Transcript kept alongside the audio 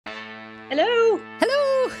Hello.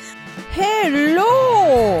 Hello.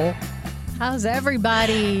 Hello. How's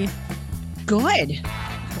everybody? Good.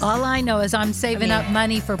 All I know is I'm saving up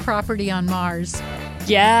money for property on Mars.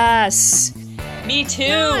 Yes. Me too.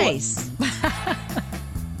 Nice.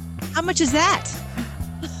 How much is that?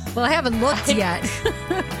 Well, I haven't looked yet.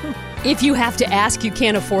 If you have to ask, you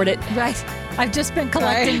can't afford it. Right. I've just been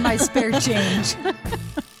collecting my spare change.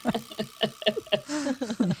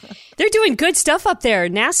 They're doing good stuff up there.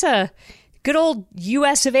 NASA, good old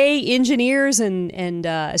US of A engineers and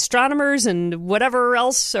astronomers and whatever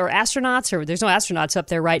else, or astronauts, or there's no astronauts up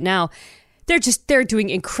there right now. They're doing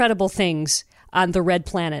incredible things on the red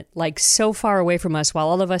planet, like so far away from us, while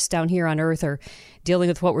all of us down here on Earth are dealing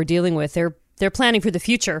with what we're dealing with. They're planning for the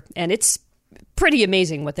future, and it's pretty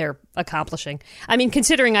amazing what they're accomplishing. I mean,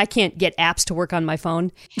 considering I can't get apps to work on my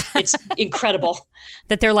phone, it's incredible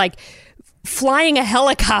that they're like flying a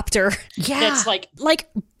helicopter. Yeah. That's like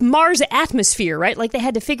Mars atmosphere, right? Like they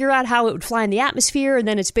had to figure out how it would fly in the atmosphere, and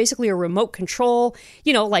then it's basically a remote control,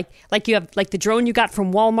 you know, like you have like the drone you got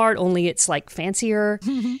from Walmart, only it's like fancier.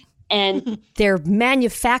 And they're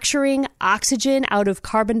manufacturing oxygen out of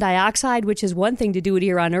carbon dioxide, which is one thing to do it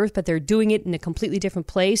here on Earth, but they're doing it in a completely different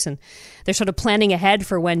place. And they're sort of planning ahead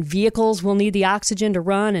for when vehicles will need the oxygen to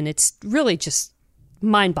run. And it's really just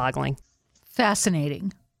mind-boggling.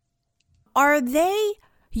 Fascinating. Are they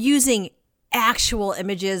using actual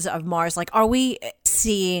images of Mars? Like, are we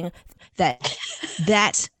seeing that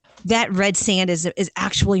red sand is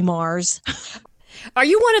actually Mars? Are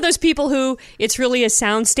you one of those people who it's really a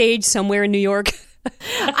soundstage somewhere in New York?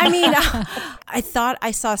 I mean, I thought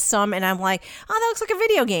I saw some and I'm like, oh, that looks like a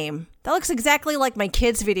video game. That looks exactly like my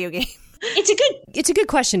kid's video game. It's a good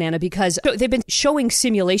question, Anna, because they've been showing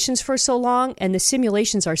simulations for so long, and the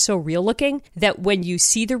simulations are so real looking that when you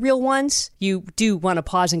see the real ones, you do want to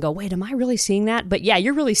pause and go, wait, am I really seeing that? But yeah,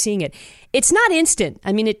 you're really seeing it. It's not instant.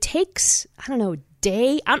 I mean, it takes, I don't know,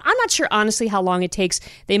 day. I'm not sure, honestly, how long it takes.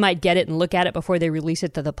 They might get it and look at it before they release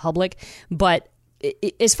it to the public. But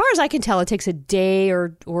as far as I can tell, it takes a day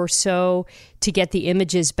or so to get the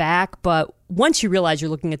images back. But once you realize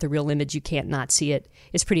you're looking at the real image, you can't not see it.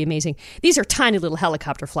 It's pretty amazing. These are tiny little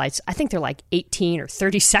helicopter flights. I think they're like 18 or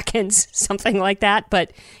 30 seconds, something like that.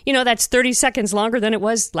 But, you know, that's 30 seconds longer than it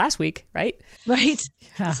was last week, right? Right.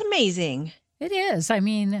 Huh. That's amazing. It is. I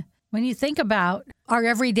mean, when you think about our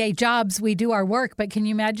everyday jobs, we do our work, but can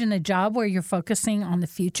you imagine a job where you're focusing on the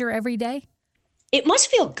future every day? It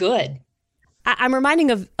must feel good. I'm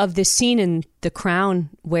reminding of this scene in The Crown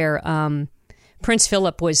where Prince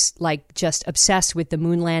Philip was like just obsessed with the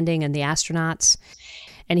moon landing and the astronauts.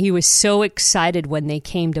 And he was so excited when they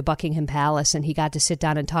came to Buckingham Palace and he got to sit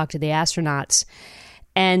down and talk to the astronauts.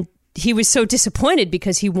 And he was so disappointed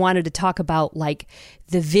because he wanted to talk about like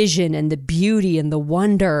the vision and the beauty and the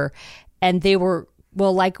wonder. And they were,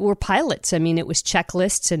 well, like we're pilots. I mean, it was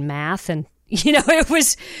checklists and math, and you know, it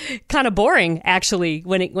was kind of boring actually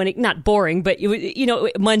when it not boring, but it was, you know,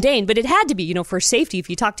 mundane, but it had to be, you know, for safety. If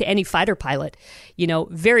you talk to any fighter pilot, you know,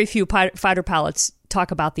 very few fighter pilots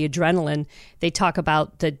talk about the adrenaline. They talk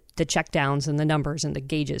about the checkdowns and the numbers and the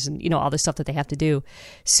gauges and, you know, all the stuff that they have to do.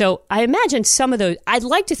 So I imagine some of those, I'd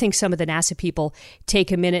like to think some of the NASA people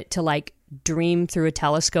take a minute to like dream through a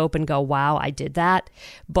telescope and go, wow, I did that.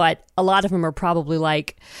 But a lot of them are probably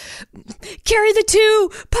like, carry the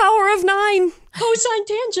 2, power of 9, cosine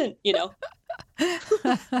tangent, you know.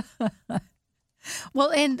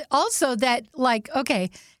 Well, and also that, like,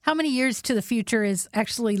 okay, how many years to the future is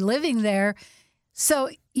actually living there? So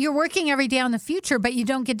you're working every day on the future, but you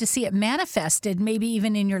don't get to see it manifested, maybe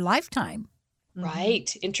even in your lifetime.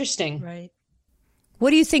 Right. Interesting. Right.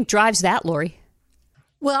 What do you think drives that, Lori?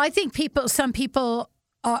 Well, I think some people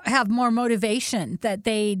have more motivation, that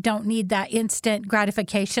they don't need that instant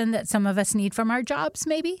gratification that some of us need from our jobs,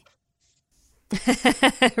 maybe.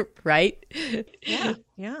 Right? Yeah.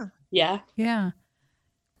 Yeah. Yeah. Yeah.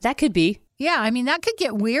 That could be. Yeah. I mean, that could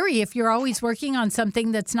get weary if you're always working on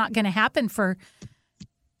something that's not going to happen for.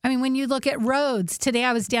 I mean, when you look at roads, today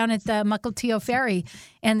I was down at the Mukilteo Ferry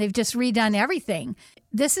and they've just redone everything.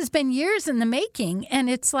 This has been years in the making, and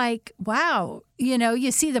it's like, wow, you know,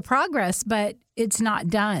 you see the progress, but it's not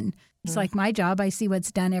done. It's like my job. I see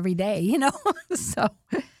what's done every day, you know? So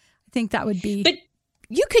I think that would be. But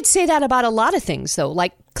you could say that about a lot of things, though,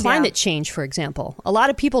 like climate change, for example. A lot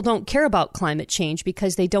of people don't care about climate change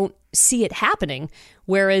because they don't see it happening,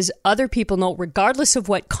 whereas other people know, regardless of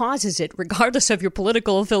what causes it, regardless of your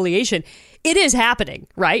political affiliation, it is happening,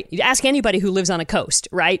 right? You ask anybody who lives on a coast,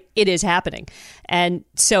 right? It is happening. And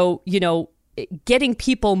so, you know, getting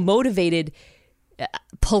people motivated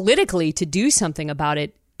politically to do something about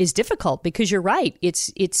it is difficult because you're right.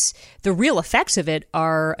 It's the real effects of it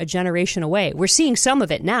are a generation away. We're seeing some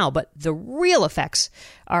of it now, but the real effects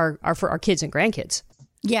are for our kids and grandkids.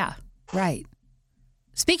 Yeah, right.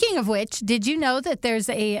 Speaking of which, did you know that there's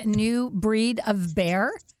a new breed of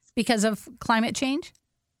bear because of climate change?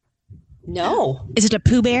 No. Is it a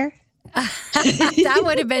Pooh Bear? That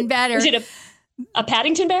would have been better. Is it a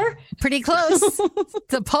Paddington bear? Pretty close.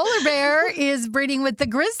 The polar bear is breeding with the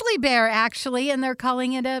grizzly bear, actually, and they're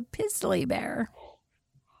calling it a Pizzly bear.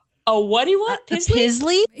 Oh, what do you want?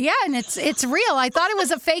 Pizzly? Yeah, and it's real. I thought it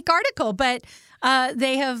was a fake article, but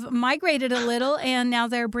they have migrated a little, and now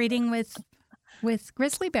they're breeding with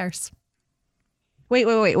grizzly bears. Wait.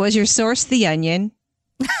 Was your source The Onion?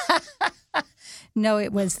 No,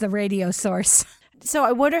 it was the radio source. So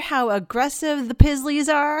I wonder how aggressive the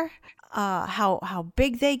Pizzlies are, how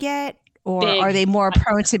big they get, or Big. are they more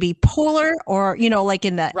prone to be polar, or like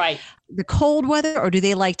in the cold weather, or do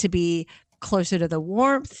they like to be closer to the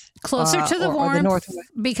warmth? Closer to the or warmth the north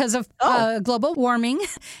because of global warming.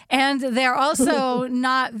 And they're also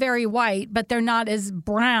not very white, but they're not as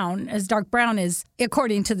dark brown as,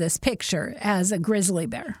 according to this picture, as a grizzly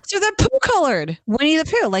bear. So they're Pooh colored, Winnie the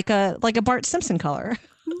Pooh, like a Bart Simpson color.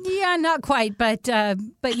 Yeah, not quite, but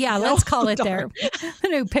yeah, let's call it the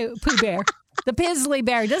new Pooh Bear. The Pizzly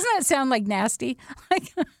bear. Doesn't that sound like nasty?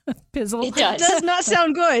 Like pizzle. It does. It does not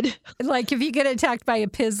sound good. Like if you get attacked by a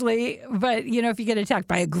Pizzly, but if you get attacked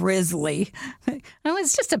by a grizzly, oh,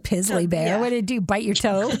 it's just a Pizzly bear. Yeah. What did it do? Bite your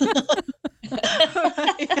toe?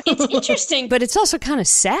 It's interesting, but it's also kind of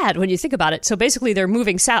sad when you think about it. So basically, they're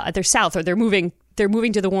moving south. They're south, or they're moving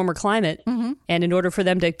to the warmer climate, and in order for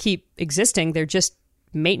them to keep existing, they're just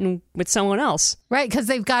mating with someone else. Right, because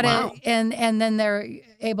they've got to, and then they're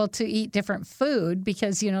able to eat different food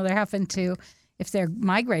because they're having to, if they're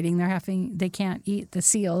migrating, they can't eat the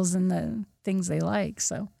seals and the things they like.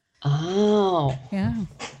 So, yeah.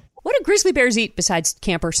 What do grizzly bears eat besides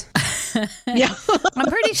campers? Yeah, I'm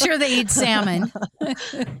pretty sure they eat salmon.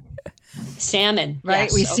 Salmon,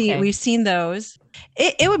 right. Yes, We've seen those.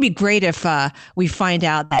 It would be great if we find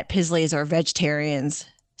out that Pizzlies are vegetarians,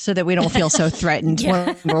 so that we don't feel so threatened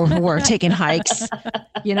when we're taking hikes.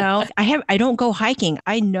 I don't go hiking.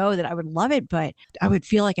 I know that I would love it, but I would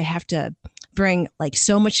feel like I have to bring like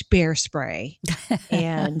so much bear spray.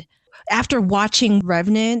 And after watching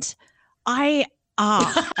Revenant, I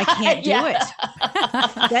can't do it.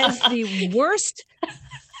 That is the worst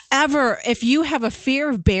ever. If you have a fear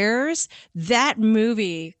of bears, that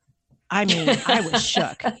movie, I was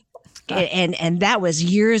shook. And that was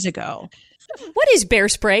years ago. What is bear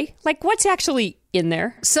spray? Like, what's actually in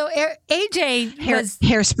there? So AJ was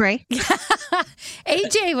hairspray.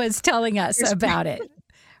 AJ was telling us about it,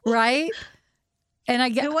 right? And I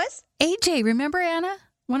guess Who was? AJ. Remember Anna?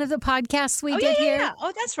 One of the podcasts we did here. Yeah.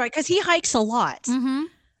 Oh, that's right. Because he hikes a lot. Mm-hmm.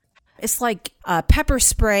 It's like pepper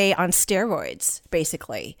spray on steroids,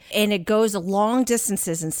 basically. And it goes long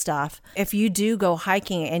distances and stuff. If you do go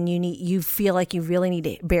hiking and you feel like you really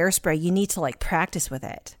need bear spray, you need to like practice with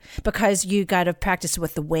it because you got to practice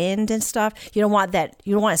with the wind and stuff. You don't want that.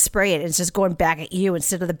 You don't want to spray it. It's just going back at you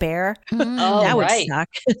instead of the bear. That would suck.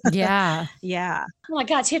 Yeah. Yeah. Oh my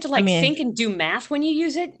God! So you have to think and do math when you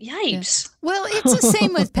use it. Yipes! Well, it's the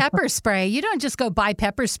same with pepper spray. You don't just go buy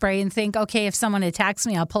pepper spray and think, okay, if someone attacks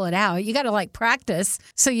me, I'll pull it out. You got to practice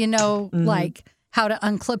so you know how to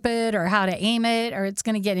unclip it or how to aim it, or it's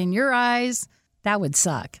going to get in your eyes. That would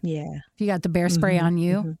suck. Yeah. If you got the bear spray on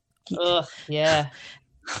you. Ugh, yeah.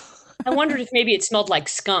 I wondered if maybe it smelled like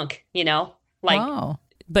skunk.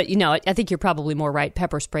 But I think you're probably more right.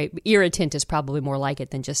 Pepper spray, irritant is probably more like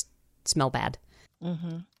it than just smell bad.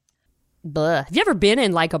 Have you ever been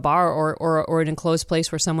in like a bar or an enclosed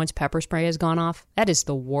place where someone's pepper spray has gone off? That is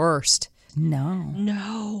the worst.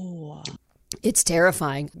 No. It's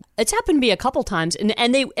terrifying. It's happened to me a couple times,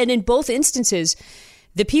 and in both instances,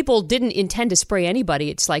 the people didn't intend to spray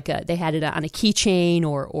anybody. It's like they had it on a keychain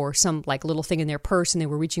or some like little thing in their purse, and they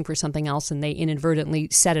were reaching for something else, and they inadvertently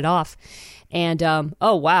set it off. And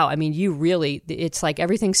oh wow, I mean, it's like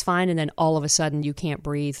everything's fine, and then all of a sudden you can't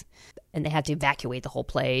breathe. And they had to evacuate the whole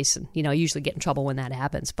place. And, you usually get in trouble when that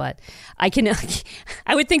happens. But I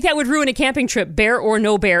would think that would ruin a camping trip, bear or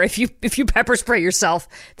no bear, if you pepper spray yourself.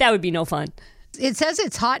 That would be no fun. It says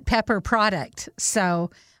it's hot pepper product.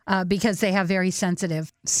 So, because they have very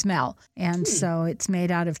sensitive smell. And so it's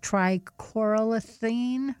made out of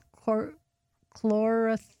trichloroethylene,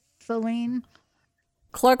 chloroethylene.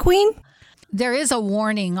 Chloroquine? There is a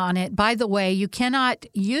warning on it. By the way, you cannot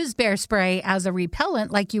use bear spray as a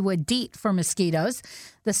repellent like you would DEET for mosquitoes.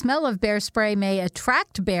 The smell of bear spray may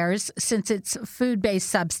attract bears since it's a food-based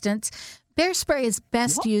substance, Bear spray is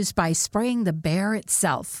best used by spraying the bear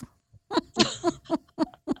itself.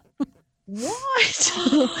 What?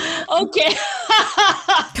 Okay.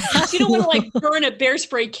 So you don't want to like burn a bear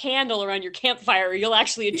spray candle around your campfire, or you'll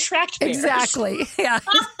actually attract bears. Exactly. Yeah.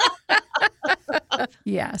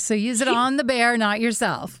 Yeah. So use it on the bear, not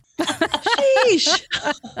yourself. Sheesh.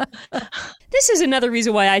 This is another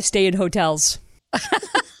reason why I stay in hotels.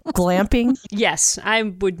 Glamping? Yes, I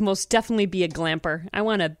would most definitely be a glamper. I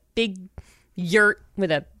want a big yurt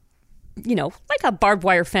with a, like a barbed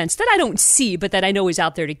wire fence that I don't see, but that I know is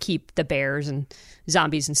out there to keep the bears and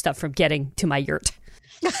zombies and stuff from getting to my yurt.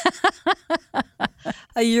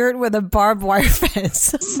 A yurt with a barbed wire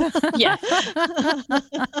fence. Yeah.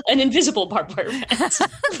 An invisible barbed wire fence.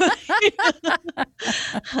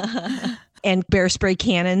 And bear spray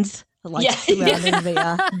cannons. Surrounding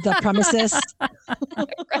the premises.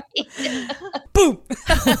 Right. Boom.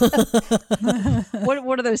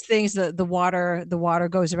 What are those things? The water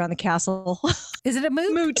goes around the castle. Is it a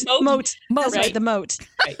moat? Moat. That's Right. right, the moat.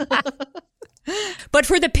 Right. But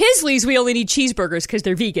for the Pisleys, we only need cheeseburgers because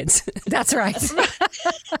they're vegans. That's right.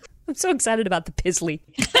 I'm so excited about the Pisley.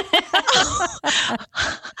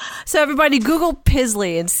 So everybody Google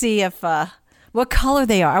Pisley and see if what color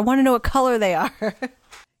they are. I want to know what color they are.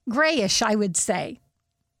 Grayish, I would say.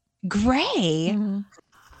 Gray. Mm-hmm.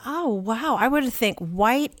 Oh, wow. I would think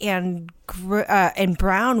white and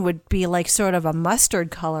brown would be like sort of a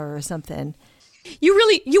mustard color or something. You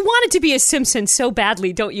want it to be a Simpson so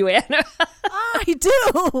badly, don't you, Anna? I do.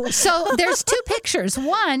 So there's two pictures.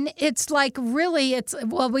 One, it's like really, it's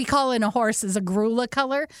what we call in a horse is a grulla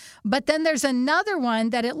color. But then there's another one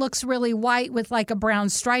that it looks really white with like a brown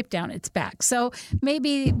stripe down its back. So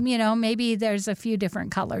maybe there's a few different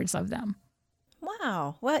colors of them.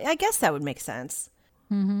 Wow. Well, I guess that would make sense.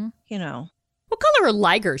 Mm-hmm. What color are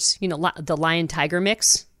ligers? The lion tiger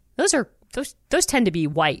mix. Those tend to be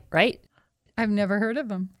white, right? I've never heard of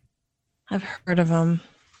them. I've heard of them.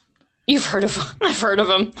 You've heard of them. I've heard of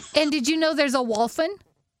them. And did you know there's a wolfen?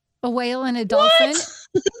 A whale and a dolphin?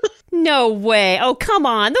 No way. Oh, come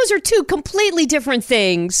on. Those are two completely different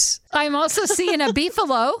things. I'm also seeing a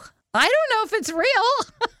beefalo. I don't know if it's real.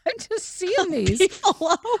 I'm just seeing these.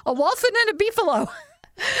 Beefalo. A wolfen and a beefalo.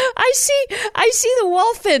 I see the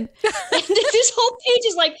wolfen. And this whole page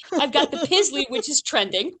is like, I've got the Pisley, which is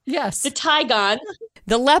trending. Yes. The Tygon,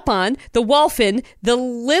 the Lepon, the wolfen, the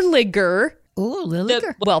Lilliger. Ooh,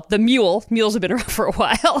 Lilliger. The mule. Mules have been around for a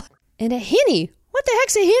while. And a hinny. What the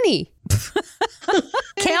heck's a hinny?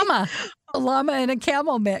 Cama. A llama and a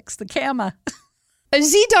camel mix. The cama. A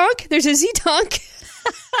Z-donk. There's a Z-donk.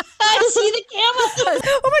 I see the cama.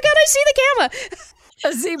 Oh my God, I see the cama.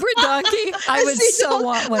 A zebra donkey. I would so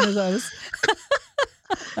want one of those.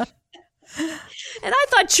 And I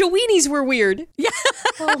thought Cheweenies were weird. Yeah.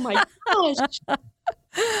 Oh my gosh.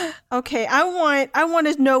 Okay, I want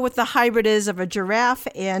to know what the hybrid is of a giraffe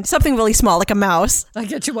and something really small, like a mouse.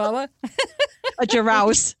 Like a chihuahua? A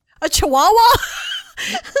giraffes. A chihuahua?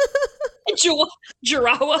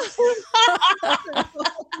 Giraffe.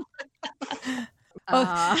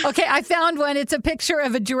 Okay, I found one. It's a picture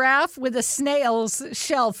of a giraffe with a snail's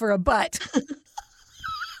shell for a butt.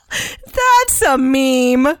 That's a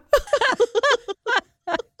meme.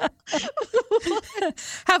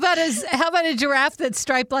 How about a giraffe that's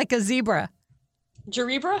striped like a zebra?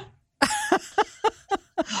 Gerebra?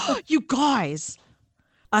 You guys.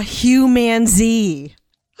 A human Z.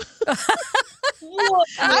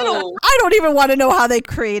 I don't even want to know how they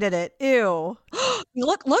created it. Ew.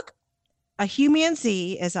 Look. A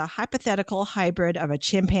humanzee is a hypothetical hybrid of a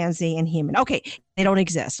chimpanzee and human. Okay, they don't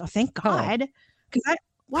exist. Oh, thank God.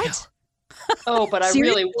 What? Oh, but I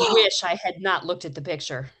Seriously? really wish I had not looked at the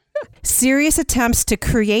picture. Serious attempts to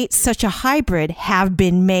create such a hybrid have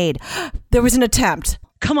been made. There was an attempt.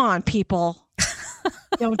 Come on, people.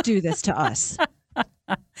 Don't do this to us.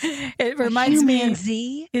 It reminds me.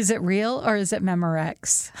 Humanzee? Is it real or is it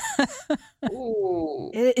Memorex? Ooh.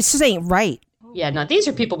 It just ain't right. Yeah, no, these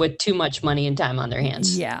are people with too much money and time on their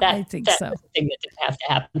hands. Yeah, I think so. That's the thing that didn't have to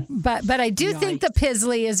happen. But I do think the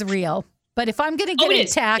Pisley is real. But if I'm going to get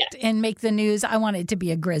attacked and make the news, I want it to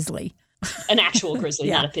be a grizzly. An actual grizzly,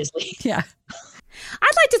 not a Pisley. Yeah.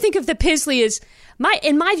 I'd like to think of the Pisley as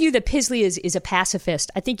in my view, the Pisley is a pacifist.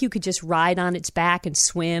 I think you could just ride on its back and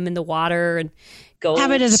swim in the water and go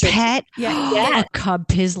Have it as a pet. Yeah. A cub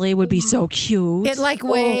Pisley would be so cute. It like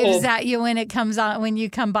waves at you when it comes on, when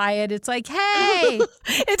you come by it. It's like, hey.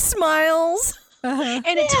 It smiles. And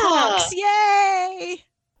it talks. Yay.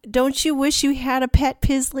 Don't you wish you had a pet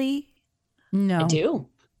Pisley? No. I do.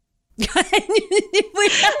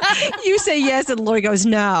 You say yes, and Lori goes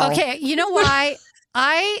no. Okay, you know why?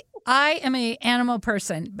 I I am an animal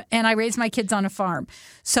person, and I raise my kids on a farm.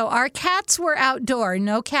 So our cats were outdoor,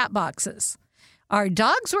 no cat boxes. Our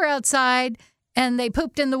dogs were outside, and they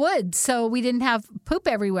pooped in the woods, so we didn't have poop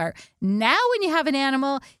everywhere. Now when you have an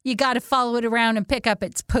animal, you got to follow it around and pick up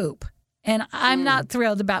its poop. And I'm not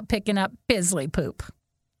thrilled about picking up Pizzly poop.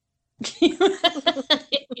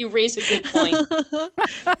 You raise a good point.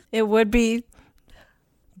 It would be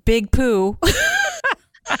big poo.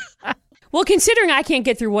 Well, considering I can't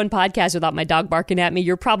get through one podcast without my dog barking at me,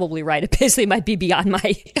 you're probably right. A Pizzly might be beyond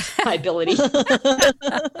my ability.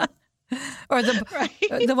 Or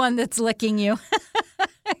the one that's licking you.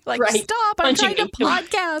 Like, Right. stop, I'm Punching trying to me.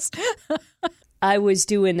 podcast. I was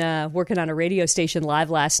working on a radio station live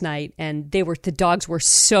last night, and the dogs were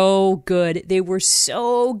so good. They were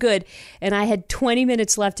so good. And I had 20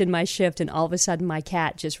 minutes left in my shift, and all of a sudden my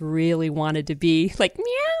cat just really wanted to be like,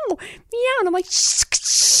 meow, meow. And I'm like,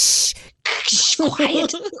 shh,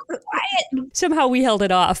 quiet, quiet. Somehow we held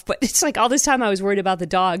it off. But it's like all this time I was worried about the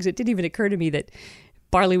dogs. It didn't even occur to me that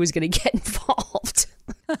Barley was going to get involved.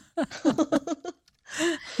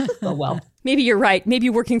 Oh, well. Maybe you're right. Maybe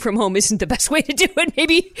working from home isn't the best way to do it.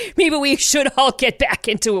 Maybe we should all get back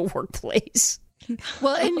into a workplace.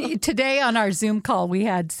 Well, and today on our Zoom call, we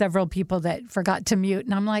had several people that forgot to mute.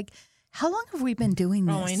 And I'm like, how long have we been doing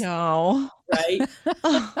this? Oh, I know. Right?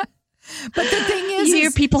 But the thing is, You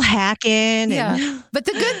hear people hacking. yeah. But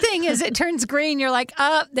the good thing is it turns green. You're like,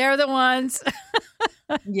 oh, they're the ones.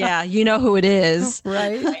 Yeah, you know who it is.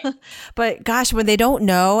 Right. But gosh, when they don't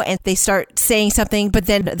know and they start saying something, but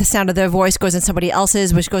then the sound of their voice goes in somebody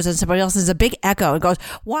else's, which goes in somebody else's, a big echo. It goes,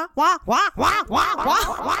 wah, wah, wah, wah, wah, wah,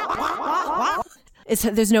 wah, wah, wah.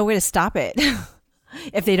 There's no way to stop it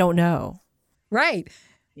if they don't know. Right.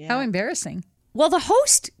 Yeah. How embarrassing. Well, the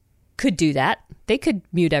host could do that. They could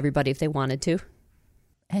mute everybody if they wanted to.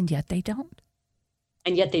 And yet they don't.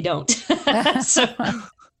 And yet they don't. So,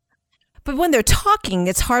 But when they're talking,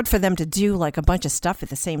 it's hard for them to do like a bunch of stuff at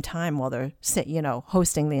the same time while they're,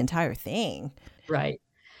 hosting the entire thing. right.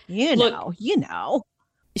 You know.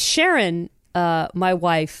 Sharon, my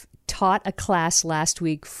wife, taught a class last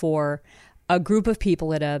week for a group of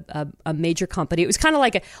people at a major company. It was kind of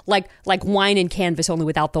like wine and canvas, only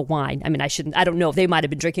without the wine. I mean, I don't know if they might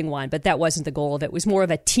have been drinking wine, but that wasn't the goal of it. It was more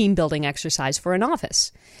of a team building exercise for an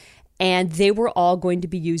office. And they were all going to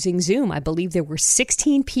be using Zoom. I believe there were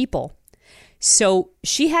 16 people. So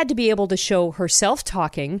she had to be able to show herself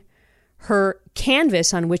talking, her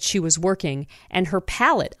canvas on which she was working, and her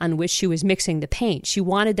palette on which she was mixing the paint. She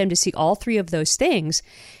wanted them to see all three of those things.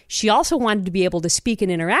 She also wanted to be able to speak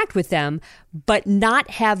and interact with them, but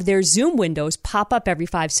not have their Zoom windows pop up every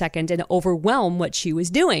 5 seconds and overwhelm what she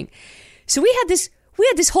was doing. So we had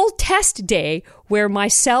this whole test day where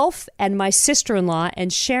myself and my sister-in-law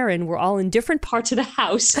and Sharon were all in different parts of the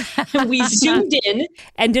house, and we zoomed in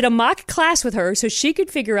and did a mock class with her so she could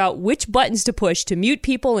figure out which buttons to push to mute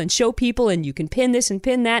people and show people, and you can pin this and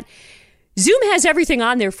pin that. Zoom has everything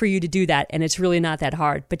on there for you to do that, and it's really not that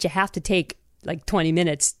hard, but you have to take like 20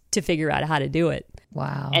 minutes to figure out how to do it.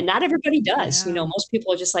 Wow. And not everybody does. Yeah. Most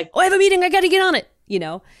people are just like, oh, I have a meeting, I got to get on it,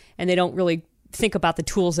 and they don't really think about the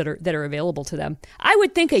tools that are available to them. I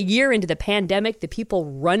would think a year into the pandemic, the people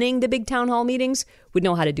running the big town hall meetings would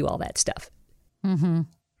know how to do all that stuff. Mm-hmm.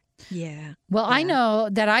 Yeah. Well, I know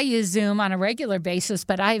that I use Zoom on a regular basis,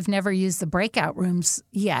 but I've never used the breakout rooms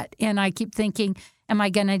yet. And I keep thinking, am I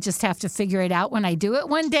going to just have to figure it out when I do it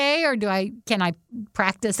one day, or can I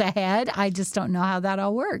practice ahead? I just don't know how that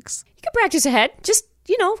all works. You can practice ahead. Just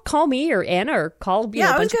call me or Anna, or call a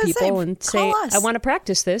bunch of people and say, I want to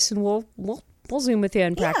practice this, and we'll Zoom with you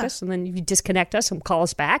and practice. And then you disconnect us and call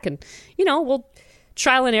us back, and we'll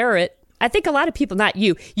trial and error it. I think a lot of people, not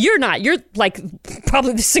you, you're like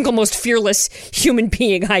probably the single most fearless human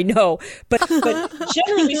being I know, but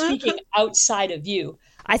generally speaking, outside of you,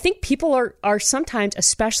 I think people are sometimes,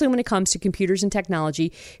 especially when it comes to computers and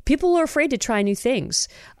technology, people are afraid to try new things.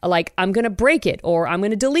 Like, I'm going to break it, or I'm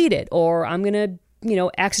going to delete it, or I'm going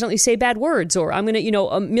to accidentally say bad words, or I'm going to,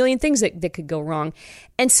 a million things that could go wrong.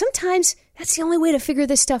 And sometimes that's the only way to figure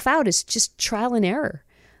this stuff out, is just trial and error,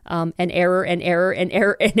 and error and error and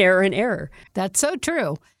error and error and error. That's so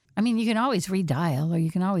true. I mean, you can always redial, or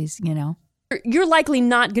you can always, You're likely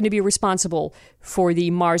not going to be responsible for the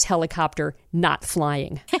Mars helicopter not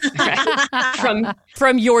flying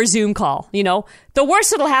from your Zoom call. The worst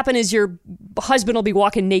that'll happen is your husband will be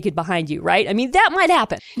walking naked behind you, right? I mean, that might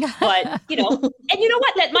happen. But, and you know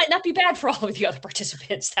what? That might not be bad for all of the other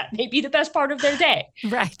participants. That may be the best part of their day.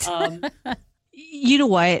 Right. You know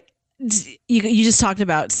what? You just talked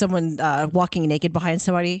about someone walking naked behind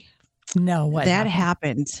somebody. No, what that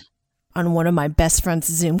happened on one of my best friend's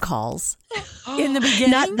Zoom calls. In the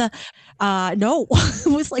beginning? Not the, no,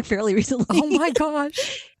 it was like fairly recently. Oh my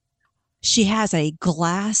gosh. She has a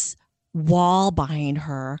glass wall behind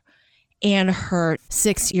her, and her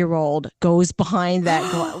 6-year-old goes behind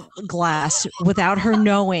that glass without her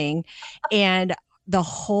knowing. And the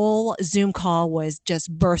whole Zoom call was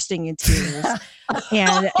just bursting in tears.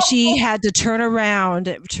 And she had to turn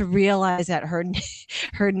around to realize that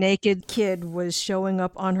her naked kid was showing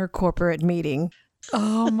up on her corporate meeting.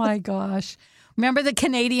 Oh my gosh. Remember the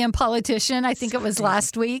Canadian politician? I think it was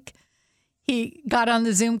last week. He got on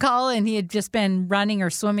the Zoom call and he had just been running or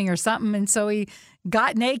swimming or something. And so he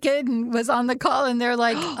got naked and was on the call, and they're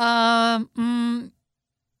like,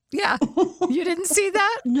 yeah, you didn't see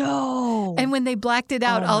that? No. And when they blacked it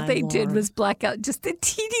out, all they did was black out just a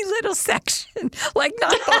teeny little section, like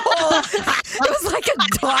not the whole. It was like a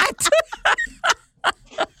dot.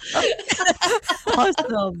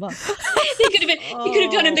 Awesome. He could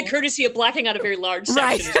have done him the courtesy of blacking out a very large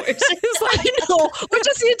section. Right. It's like, I know, or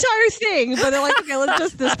just the entire thing. But they're like, okay, let's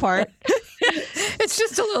just this part. It's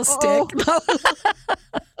just a little stick.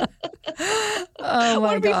 Oh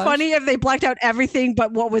my Would it be funny if they blacked out everything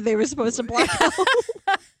but what they were supposed to black out?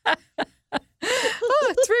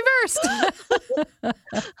 Oh, it's reversed.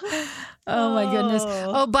 Oh my goodness.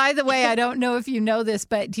 Oh, by the way, I don't know if you know this,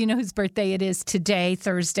 but do you know whose birthday it is today,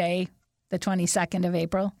 Thursday, the 22nd of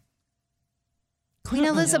April? Queen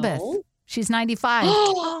Elizabeth. No. She's 95.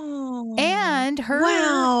 And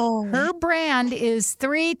her brand is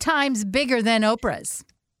 3 times bigger than Oprah's.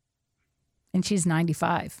 And she's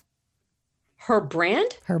 95. Her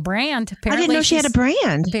brand? Her brand. I Apparently didn't know she had a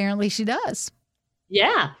brand. Apparently she does.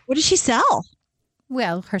 Yeah. What does she sell?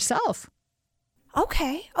 Well, herself.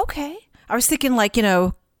 Okay. I was thinking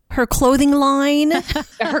her clothing line.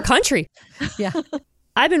 Her country. Yeah.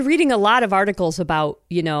 I've been reading a lot of articles about,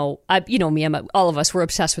 me, all of us, we're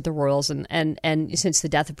obsessed with the royals and since the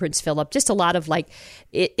death of Prince Philip, just a lot of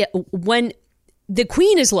when the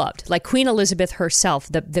Queen is loved, like Queen Elizabeth herself,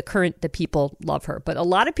 the people love her. But a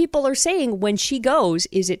lot of people are saying when she goes,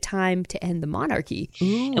 is it time to end the monarchy?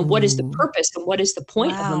 Ooh. And what is the purpose and what is the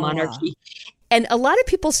point of the monarchy? And a lot of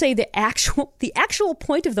people say the actual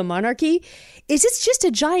point of the monarchy is it's just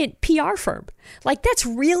a giant PR firm. Like that's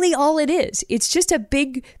really all it is. It's just a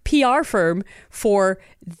big PR firm for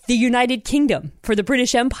the United Kingdom, for the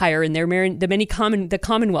British Empire and the many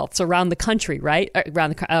commonwealths around the country, right?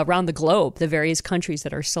 Around the globe, the various countries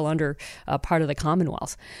that are still under part of the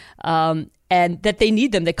Commonwealth. And that they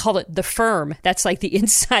need them. They call it the firm. That's like the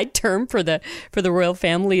inside term for the royal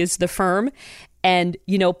family is the firm. And,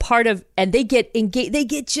 they get engaged, they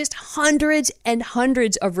get just hundreds and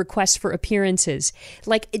hundreds of requests for appearances,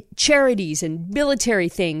 like charities and military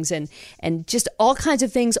things and just all kinds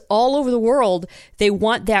of things all over the world. They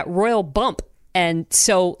want that royal bump. And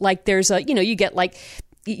so there's you get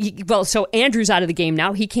so Andrew's out of the game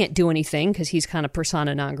now. He can't do anything because he's kind of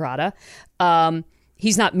persona non grata.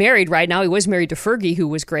 He's not married right now. He was married to Fergie, who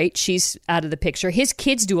was great. She's out of the picture. His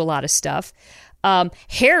kids do a lot of stuff.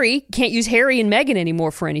 Harry, can't use Harry and Meghan anymore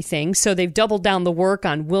for anything. So they've doubled down the work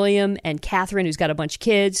on William and Catherine, who's got a bunch of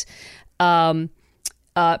kids.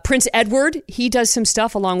 Prince Edward, he does some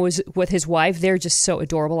stuff along with his wife. They're just so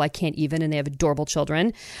adorable. I can't even, and they have adorable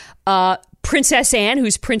children. Princess Anne,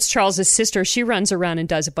 who's Prince Charles's sister, she runs around and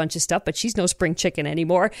does a bunch of stuff, but she's no spring chicken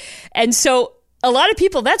anymore. And so a lot of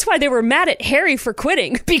people, that's why they were mad at Harry for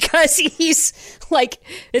quitting, because he's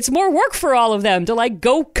it's more work for all of them to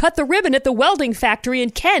go cut the ribbon at the welding factory in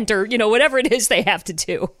Kent or, whatever it is they have to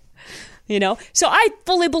do, So I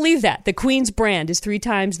fully believe that the Queen's brand is 3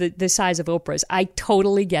 times the size of Oprah's. I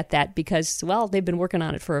totally get that because, they've been working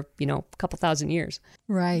on it for, a couple thousand years.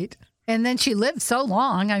 Right. And then she lived so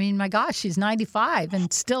long. I mean, my gosh, she's 95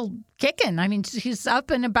 and still kicking. I mean, she's up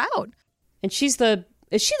and about. And she's the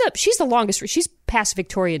longest. She's past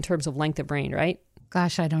Victoria in terms of length of reign, right?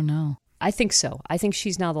 Gosh, I don't know. I think so. I think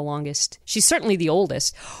she's now the longest. She's certainly the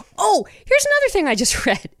oldest. Oh, here's another thing I just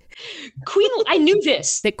read. I knew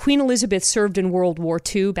this, that Queen Elizabeth served in World War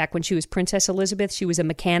II back when she was Princess Elizabeth. She was a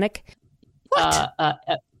mechanic. What?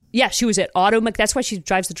 Yeah, she was at that's why she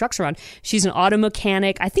drives the trucks around. She's an auto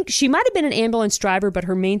mechanic. I think she might have been an ambulance driver, but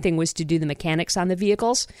her main thing was to do the mechanics on the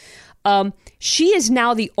vehicles. She is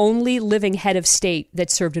now the only living head of state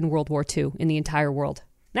that served in World War II in the entire world.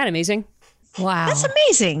 Isn't that amazing? Wow. That's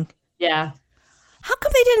amazing. Yeah. How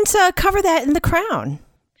come they didn't cover that in The Crown?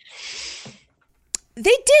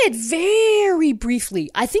 They did very briefly.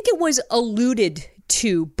 I think it was alluded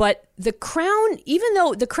to, but The Crown, even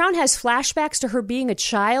though The Crown has flashbacks to her being a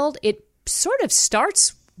child, it sort of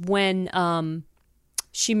starts when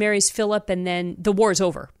She marries Philip, and then the war's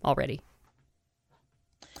over already.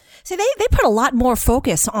 See, they put a lot more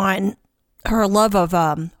focus on her love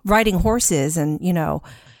of riding horses and,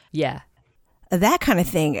 Yeah. that kind of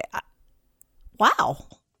thing. Wow.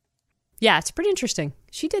 Yeah, it's pretty interesting.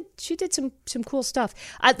 She did some cool stuff.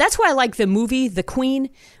 That's why I like the movie The Queen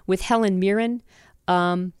with Helen Mirren,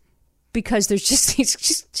 because there's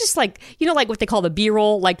just like, like what they call the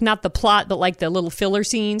B-roll, like not the plot, but like the little filler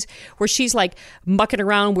scenes where she's like mucking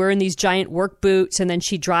around wearing these giant work boots, and then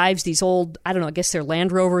she drives these old, I don't know, I guess they're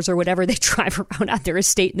Land Rovers or whatever. They drive around out their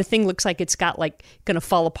estate, and the thing looks like it's got like going to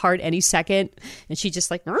fall apart any second, and she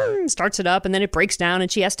just like starts it up, and then it breaks down,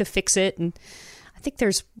 and she has to fix it. And I think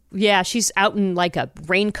she's out in like a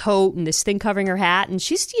raincoat and this thing covering her hat, and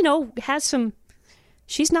she's, has some.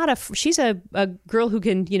 She's a girl who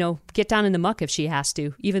can, get down in the muck if she has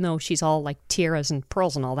to, even though she's all like tiaras and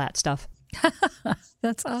pearls and all that stuff.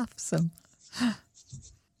 That's awesome.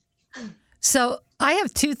 So I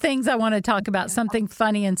have two things I want to talk about, something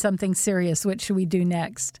funny and something serious. What should we do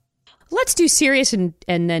next? Let's do serious and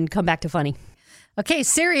then come back to funny. Okay,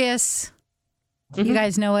 serious. Mm-hmm. You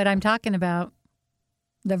guys know what I'm talking about.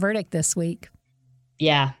 The verdict this week.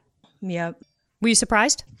 Yeah. Yep. Were you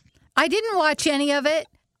surprised? I didn't watch any of it.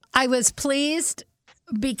 I was pleased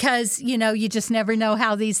because, you just never know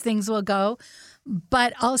how these things will go.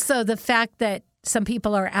 But also the fact that some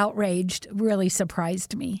people are outraged really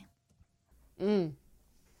surprised me. Mm.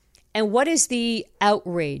 And what is the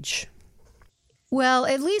outrage? Well,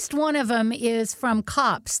 at least one of them is from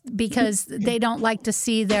cops because they don't like to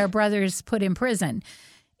see their brothers put in prison.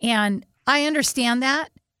 And I understand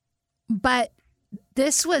that. But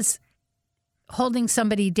this was holding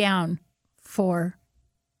somebody down for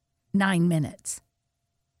 9 minutes.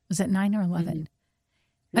 Was it 9 or 11?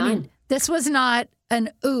 9. I mean, this was not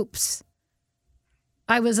an oops.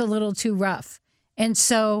 I was a little too rough. And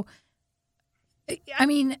so, I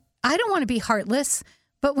mean, I don't want to be heartless,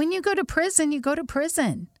 but when you go to prison, you go to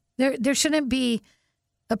prison. There shouldn't be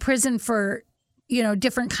a prison for,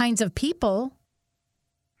 different kinds of people.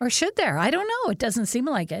 Or should there? I don't know. It doesn't seem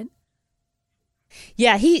like it.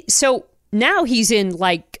 Yeah, now he's in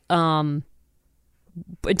like, until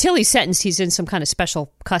he's sentenced, he's in some kind of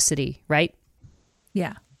special custody, right?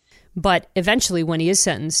 Yeah. But eventually when he is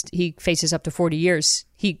sentenced, he faces up to 40 years.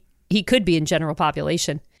 He could be in general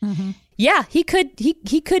population. Mm-hmm. Yeah, he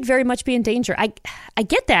could very much be in danger. I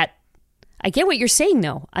get that. I get what you're saying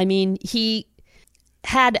though. I mean, he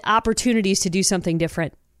had opportunities to do something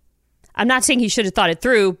different. I'm not saying he should have thought it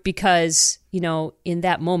through because, in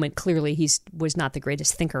that moment, clearly he was not the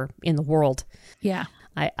greatest thinker in the world. Yeah.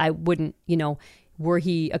 I wouldn't, were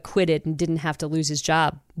he acquitted and didn't have to lose his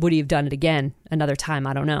job, would he have done it again another time?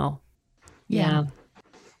 I don't know. Yeah.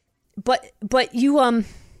 But you,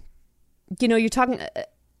 you're talking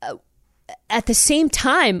at the same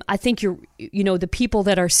time, I think the people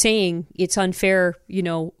that are saying it's unfair,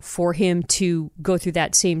 for him to go through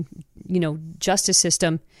that same, justice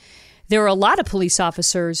system. There are a lot of police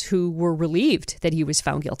officers who were relieved that he was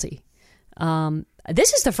found guilty.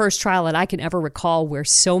 This is the first trial that I can ever recall where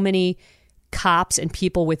so many cops and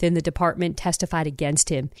people within the department testified against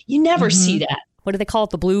him. You never see that. What do they call it?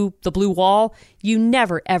 The blue wall. You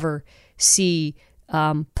never ever see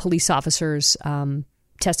police officers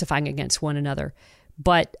testifying against one another.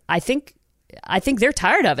 But I think they're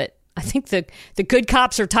tired of it. I think the good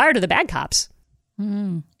cops are tired of the bad cops.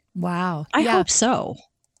 Wow. I hope so.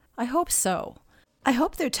 I hope so. I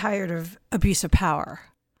hope they're tired of abuse of power,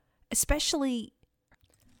 especially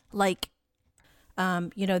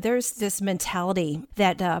there's this mentality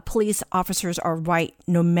that police officers are right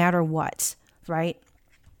no matter what, right?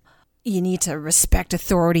 You need to respect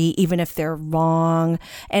authority even if they're wrong.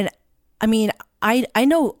 And I mean, I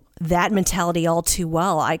know that mentality all too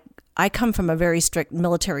well. I come from a very strict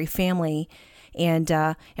military family. And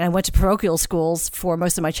I went to parochial schools for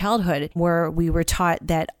most of my childhood where we were taught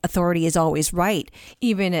that authority is always right,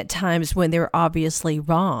 even at times when they're obviously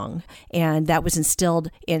wrong. And that was instilled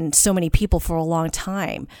in so many people for a long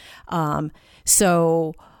time.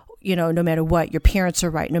 So, no matter what, your parents are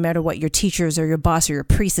right. No matter what, your teachers or your boss or your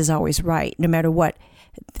priest is always right. No matter what,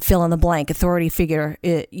 fill in the blank, authority figure,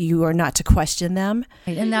 you are not to question them.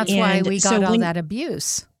 And that's why we got all that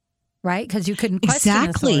abuse. Right? Because you couldn't question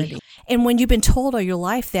authority. And when you've been told all your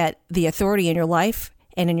life that the authority in your life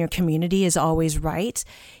and in your community is always right,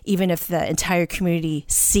 even if the entire community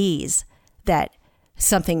sees that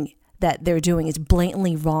something that they're doing is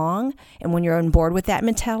blatantly wrong, and when you're on board with that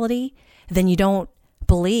mentality, then you don't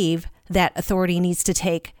believe that authority needs to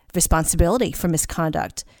take responsibility for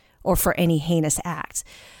misconduct or for any heinous act.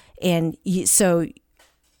 And so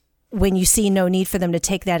when you see no need for them to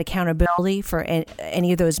take that accountability for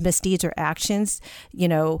any of those misdeeds or actions,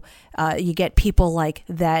 you get people like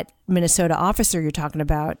that Minnesota officer you're talking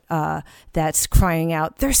about that's crying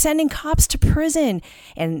out, they're sending cops to prison,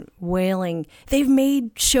 and wailing, they've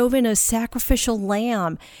made Chauvin a sacrificial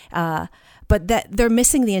lamb. But that they're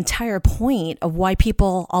missing the entire point of why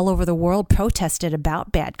people all over the world protested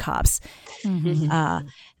about bad cops. Mm-hmm.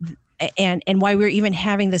 And why we're even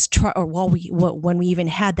having this trial, or when we even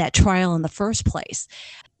had that trial in the first place.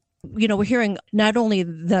 We're hearing not only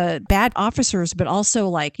the bad officers, but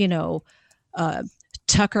also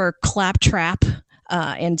Tucker Claptrap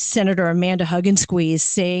and Senator Amanda Huggins-Squeeze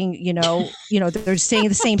saying, they're saying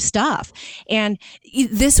the same stuff. And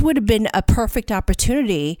this would have been a perfect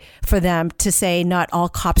opportunity for them to say not all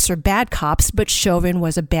cops are bad cops, but Chauvin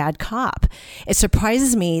was a bad cop. It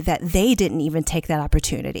surprises me that they didn't even take that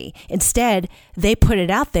opportunity. Instead, they put it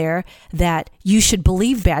out there that you should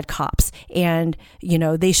believe bad cops, and,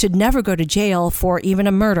 they should never go to jail for even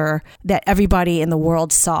a murder that everybody in the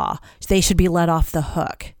world saw. They should be let off the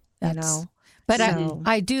hook, But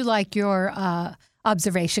I do like your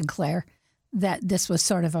observation, Claire, that this was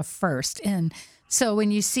sort of a first. And so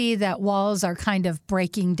when you see that walls are kind of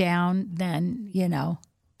breaking down, then,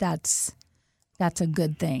 that's a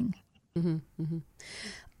good thing. Mm-hmm,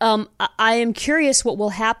 mm-hmm. I am curious what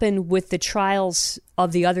will happen with the trials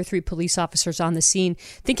of the other 3 police officers on the scene.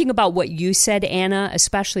 Thinking about what you said, Anna,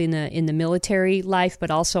 especially in the military life, but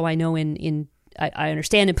also I know I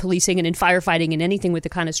understand in policing and in firefighting and anything with the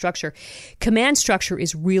kind of structure. Command structure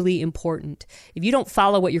is really important. If you don't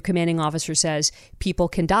follow what your commanding officer says, people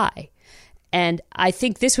can die. And I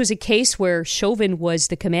think this was a case where Chauvin was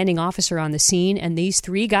the commanding officer on the scene, and these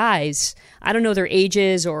 3 guys, I don't know their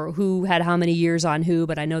ages or who had how many years on who,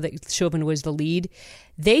 but I know that Chauvin was the lead.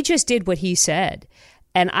 They just did what he said.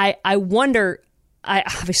 And I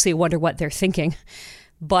obviously wonder what they're thinking.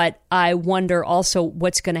 But I wonder also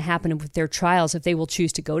what's going to happen with their trials, if they will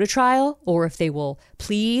choose to go to trial or if they will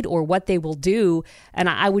plead or what they will do. And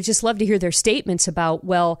I would just love to hear their statements about,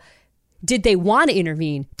 well, did they want to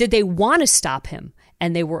intervene? Did they want to stop him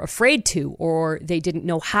and they were afraid to, or they didn't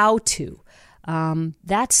know how to?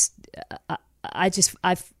 That's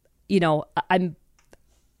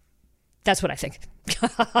what I think.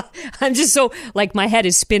 I'm just so, my head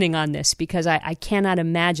is spinning on this because I cannot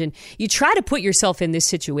imagine. You try to put yourself in this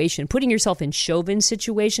situation, putting yourself in Chauvin's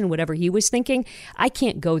situation, whatever he was thinking. I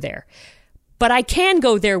can't go there. But I can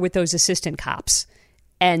go there with those assistant cops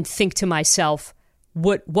and think to myself,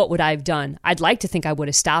 what would I have done? I'd like to think I would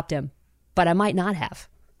have stopped him, but I might not have.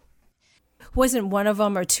 Wasn't one of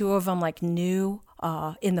them or 2 of them new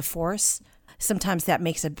in the force? Sometimes that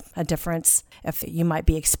makes a difference if you might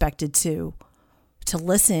be expected to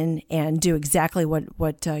listen and do exactly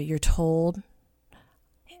what you're told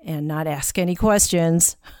and not ask any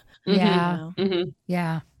questions. Yeah. Mm-hmm.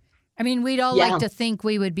 Yeah. I mean, we'd all like to think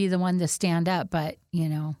we would be the one to stand up, but,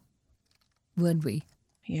 would we?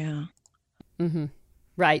 Yeah. Mm-hmm.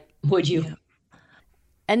 Right. Would you? Yeah.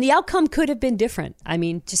 And the outcome could have been different. I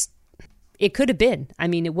mean, it could have been. I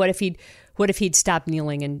mean, what if he'd stopped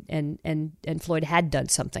kneeling and Floyd had done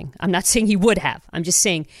something? I'm not saying he would have. I'm just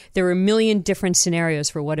saying there are a million different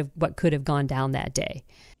scenarios for what could have gone down that day.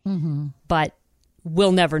 Mm-hmm. But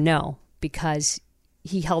we'll never know because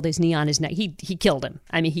he held his knee on his neck. He killed him.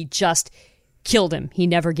 I mean, he just killed him. He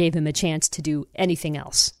never gave him a chance to do anything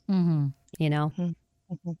else. Mm-hmm. Mm-hmm.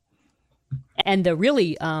 And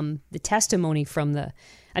the testimony from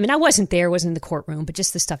I wasn't there, wasn't in the courtroom, but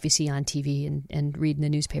just the stuff you see on TV and read in the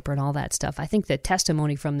newspaper and all that stuff. I think the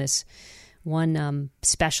testimony from this one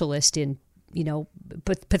specialist in,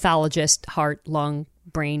 pathologist, heart, lung,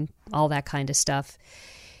 brain, all that kind of stuff,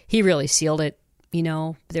 he really sealed it.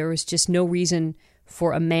 There was just no reason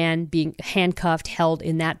for a man being handcuffed, held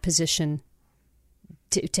in that position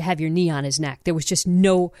to have your knee on his neck. There was just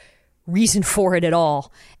no reason for it at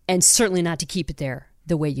all, and certainly not to keep it there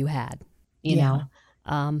the way you had, you know.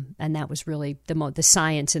 And that was really the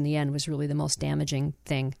science in the end was really the most damaging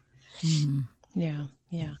thing. Mm. Yeah,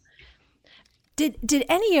 yeah. Did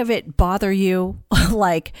any of it bother you?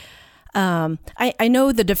 I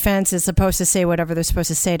know the defense is supposed to say whatever they're supposed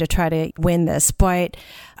to say to try to win this, but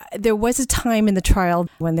there was a time in the trial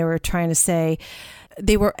when they were trying to say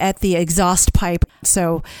they were at the exhaust pipe,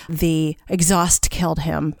 so the exhaust killed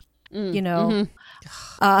him. Mm-hmm.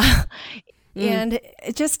 And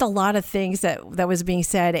just a lot of things that was being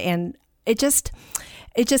said, and it just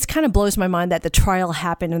kind of blows my mind that the trial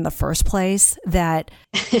happened in the first place, that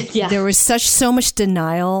there was so much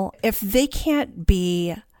denial. If they can't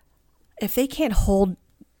hold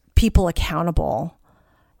people accountable,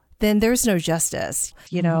 then there's no justice.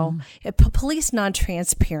 You know, police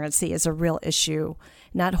non-transparency is a real issue.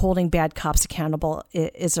 Not holding bad cops accountable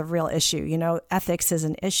is a real issue. You know, ethics is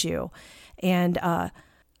an issue. And I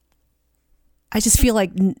just feel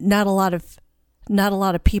like not a lot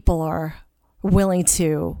of people are willing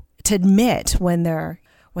to admit when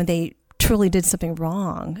they truly did something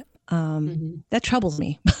wrong. That troubles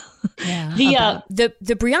me. Yeah.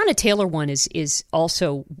 The Breonna Taylor one is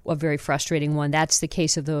also a very frustrating one. That's the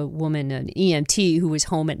case of the woman, an EMT, who was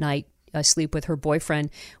home at night asleep with her boyfriend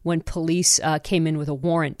when police came in with a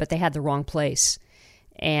warrant, but they had the wrong place,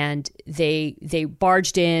 and they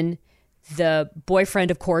barged in. The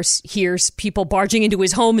boyfriend, of course, hears people barging into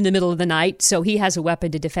his home in the middle of the night, so he has a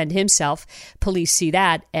weapon to defend himself. Police see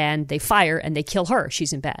that, and they fire, and they kill her.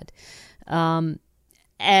 She's in bed.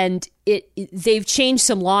 And they've changed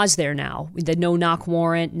some laws there now. The no-knock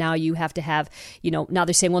warrant, now you have to have, now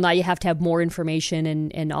they're saying, well, now you have to have more information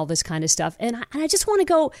and all this kind of stuff. And I just want to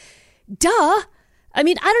go, duh. I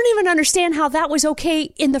mean, I don't even understand how that was okay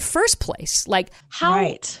in the first place. Like, how...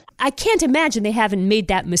 Right. I can't imagine they haven't made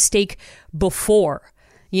that mistake before.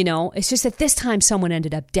 It's just that this time someone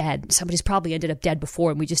ended up dead. Somebody's probably ended up dead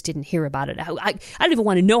before, and we just didn't hear about it. I don't even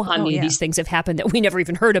want to know how many of these things have happened that we never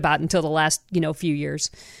even heard about until the last few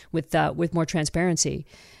years with more transparency.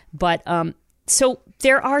 But so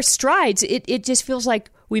there are strides. It just feels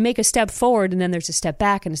like we make a step forward, and then there's a step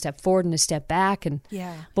back, and a step forward, and a step back. And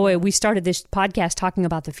boy, we started this podcast talking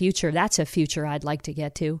about the future. That's a future I'd like to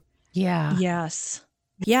get to. Yeah. Yes.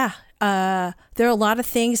 Yeah. There are a lot of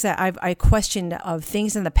things that I questioned of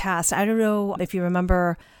things in the past. I don't know if you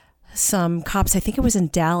remember some cops, I think it was in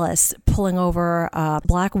Dallas, pulling over a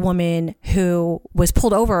Black woman who was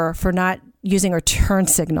pulled over for not using her turn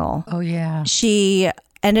signal. Oh, yeah. She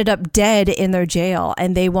ended up dead in their jail,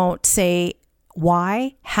 and they won't say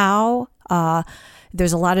why, how.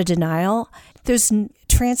 There's a lot of denial. There's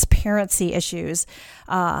transparency issues.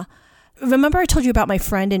 Remember I told you about my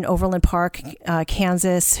friend in Overland Park,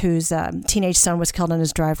 Kansas, whose teenage son was killed in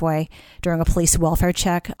his driveway during a police welfare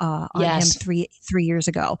check on him three years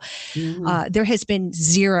ago. Mm-hmm. There has been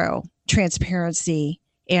zero transparency,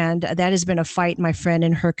 and that has been a fight my friend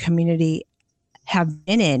and her community have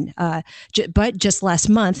been in. But just last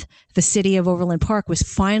month, the city of Overland Park was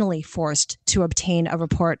finally forced to obtain a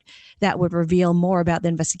report that would reveal more about the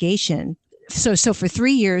investigation. So for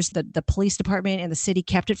 3 years, the police department and the city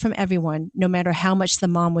kept it from everyone, no matter how much the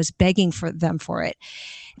mom was begging for them for it.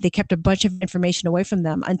 They kept a bunch of information away from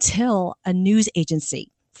them until a news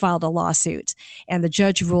agency filed a lawsuit. And the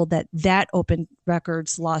judge ruled that open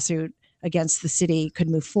records lawsuit against the city could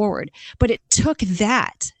move forward. But it took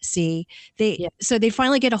that, so they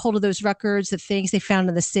finally get a hold of those records, the things they found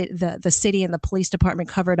in the city and the police department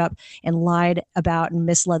covered up and lied about and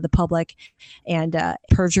misled the public, and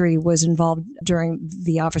perjury was involved during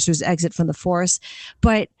the officer's exit from the force.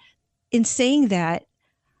 But in saying that,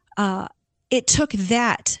 it took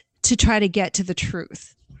that to try to get to the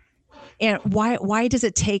truth. And why does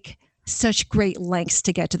it take such great lengths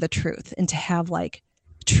to get to the truth and to have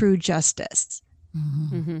true justice?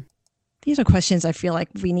 Mm-hmm. Mm-hmm. These are questions I feel like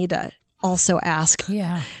we need to also ask.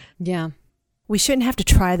 Yeah. We shouldn't have to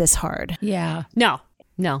try this hard. Yeah. No.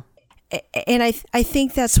 And I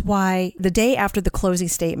think that's why the day after the closing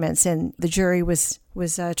statements and the jury was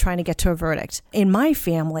trying to get to a verdict, in my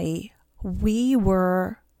family, we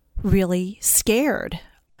were really scared.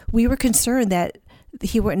 We were concerned that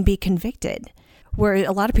he wouldn't be convicted. Where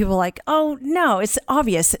a lot of people are like, oh, no, it's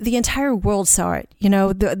obvious. The entire world saw it.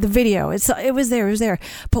 The video, it was there.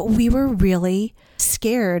 But we were really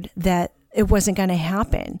scared that it wasn't going to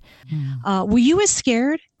happen. Yeah. Were you as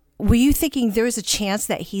scared? Were you thinking there was a chance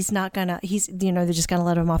that they're just going to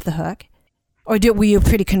let him off the hook? Or were you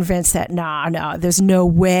pretty convinced that, no, there's no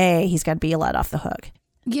way he's going to be let off the hook?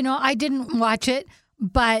 I didn't watch it,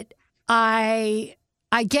 but I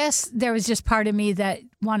guess there was just part of me that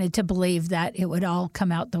wanted to believe that it would all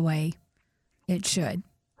come out the way it should.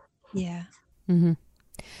 Yeah. Mm-hmm.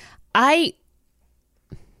 I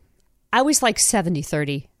was like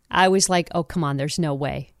 70-30. I was like, oh, come on, there's no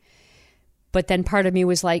way. But then part of me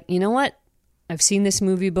was like, you know what? I've seen this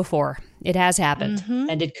movie before. It has happened, mm-hmm.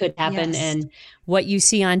 and it could happen. Yes. And what you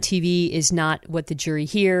see on TV is not what the jury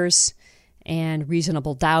hears, and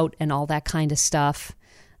reasonable doubt and all that kind of stuff.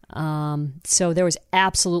 So there was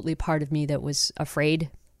absolutely part of me that was afraid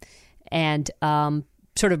and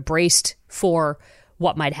sort of braced for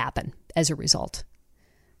what might happen as a result.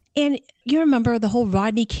 And you remember the whole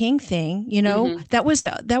Rodney King thing, mm-hmm. that was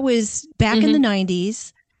back mm-hmm. in the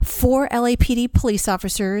 90s. 4 LAPD police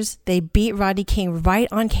officers. They beat Rodney King right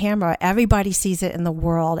on camera. Everybody sees it in the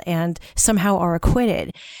world and somehow are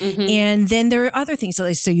acquitted. And then there are other things.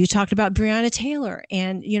 So you talked about Breonna Taylor,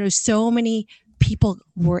 and, so many people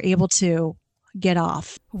were able to get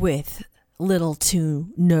off with little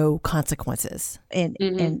to no consequences.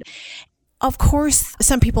 And of course,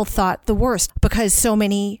 some people thought the worst because so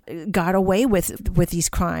many got away with these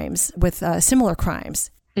crimes, with similar crimes.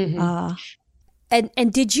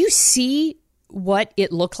 And did you see what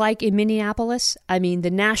it looked like in Minneapolis? I mean,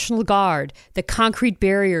 the National Guard, the concrete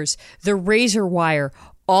barriers, the razor wire,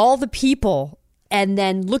 all the people, and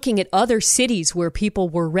then looking at other cities where people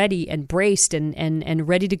were ready and braced and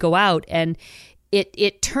ready to go out. And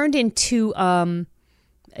it turned into,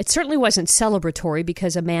 it certainly wasn't celebratory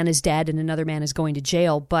because a man is dead and another man is going to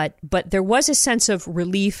jail, but there was a sense of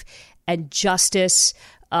relief and justice,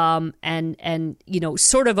 and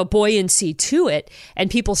sort of a buoyancy to it, and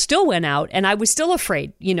people still went out, and I was still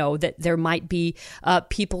afraid, that there might be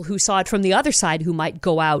people who saw it from the other side who might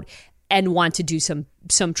go out and want to do some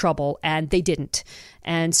trouble, and they didn't.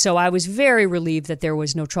 And so I was very relieved that there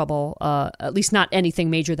was no trouble, at least not anything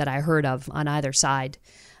major that I heard of on either side.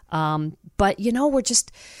 But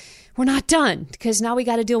we're not done, because now we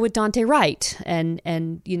got to deal with Daunte Wright,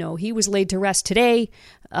 and he was laid to rest today,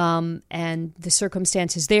 and the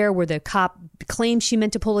circumstances there where the cop claimed she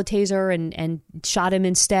meant to pull a taser and shot him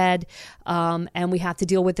instead, and we have to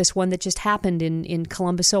deal with this one that just happened in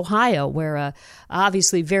Columbus, Ohio, where a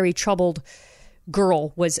obviously very troubled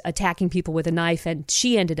girl was attacking people with a knife, and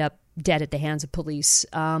she ended up dead at the hands of police,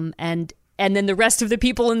 and then the rest of the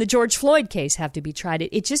people in the George Floyd case have to be tried.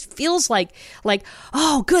 It just feels like,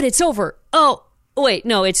 oh, good, it's over. Oh, wait,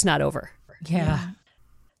 no, it's not over. Yeah.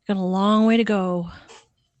 Got a long way to go.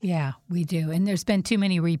 Yeah, we do. And there's been too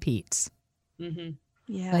many repeats.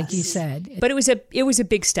 Yeah, like you said. But it was a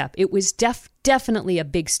big step. It was definitely a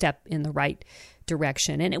big step in the right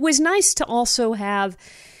direction. And it was nice to also have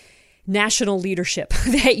national leadership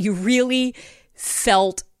that you really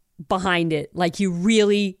felt behind it. Like you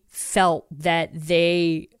really felt that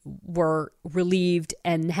they were relieved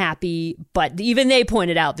and happy, but even they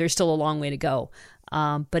pointed out there's still a long way to go.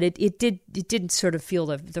 But it did sort of feel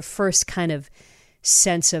the first kind of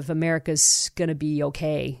sense of America's going to be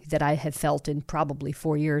okay that I have felt in probably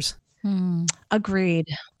 4 years. Agreed.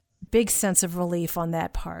 Big sense of relief on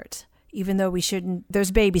that part, even though we shouldn't.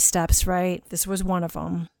 There's baby steps, right? This was one of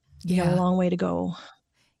them. Yeah, a long way to go.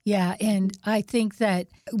 Yeah, and I think that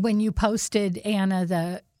when you posted, Anna,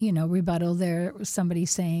 the rebuttal, there was somebody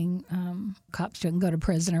saying cops shouldn't go to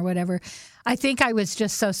prison or whatever. I think I was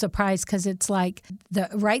just so surprised because it's like the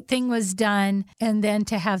right thing was done, and then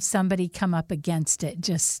to have somebody come up against it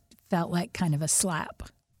just felt like kind of a slap.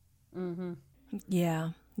 Yeah.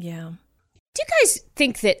 Do you guys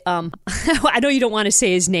think that, I know you don't want to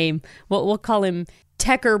say his name, we'll call him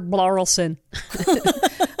Tucker Blarlson.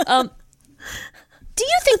 Do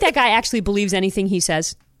you think that guy actually believes anything he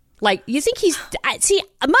says? Like, you think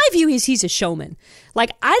my view is he's a showman.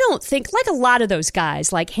 Like, I don't think, like a lot of those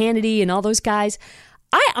guys, like Hannity and all those guys,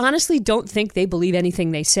 I honestly don't think they believe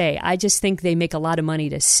anything they say. I just think they make a lot of money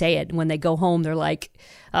to say it. And when they go home, they're like,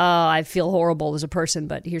 oh, I feel horrible as a person,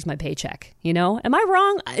 but here's my paycheck. Am I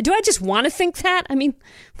wrong? Do I just want to think that? I mean,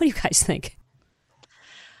 what do you guys think?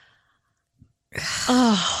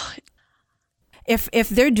 Oh, if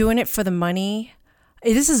they're doing it for the money,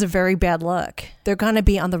 this is a very bad look. They're going to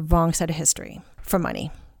be on the wrong side of history for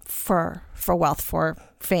money, for wealth, for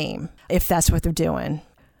fame, if that's what they're doing.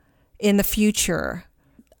 In the future,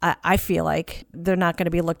 I feel like they're not going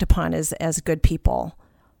to be looked upon as good people.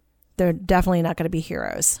 They're definitely not going to be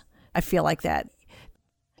heroes. I feel like that.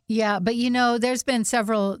 Yeah, but there's been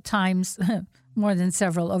several times, more than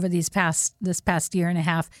several, over this past year and a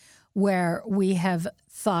half, where we have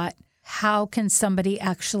thought, how can somebody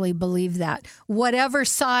actually believe that? Whatever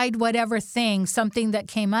side, whatever thing, something that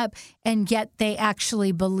came up, and yet they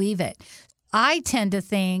actually believe it. I tend to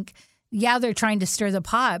think, yeah, they're trying to stir the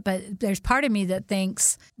pot, but there's part of me that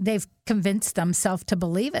thinks they've convinced themselves to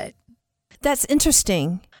believe it. That's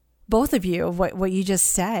interesting. Both of you, what you just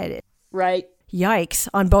said. Right. Yikes,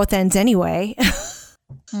 on both ends anyway.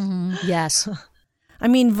 Yes. I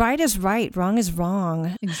mean, right is right, wrong is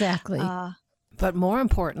wrong. Exactly. But more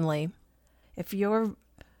importantly, if you're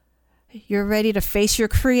ready to face your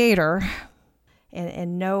creator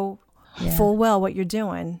and know full well what you're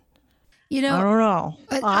doing, I don't know.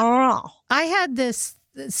 I had this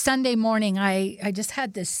Sunday morning, I just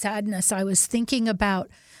had this sadness. I was thinking about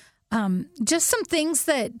just some things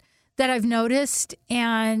that I've noticed,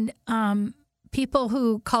 and people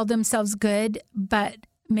who call themselves good, but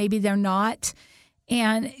maybe they're not.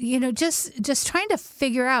 And, just trying to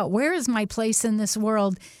figure out, where is my place in this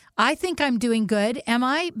world? I think I'm doing good. Am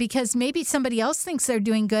I? Because maybe somebody else thinks they're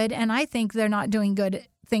doing good, and I think they're not doing good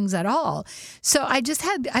things at all. So I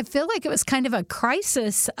feel like it was kind of a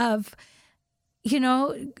crisis of,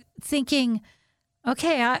 thinking,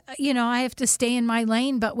 okay, I have to stay in my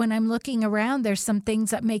lane. But when I'm looking around, there's some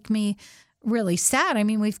things that make me really sad. I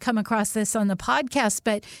mean, we've come across this on the podcast,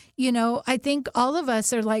 but, I think all of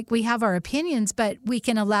us are like, we have our opinions, but we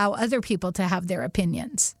can allow other people to have their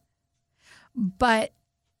opinions. But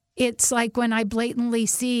it's like when I blatantly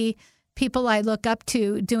see people I look up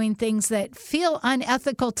to doing things that feel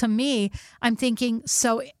unethical to me, I'm thinking,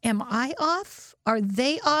 so am I off? Are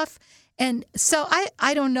they off? And so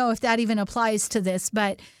I don't know if that even applies to this,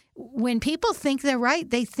 but when people think they're right,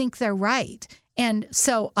 they think they're right. And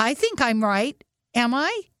so I think I'm right. Am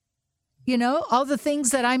I? All the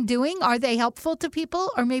things that I'm doing, are they helpful to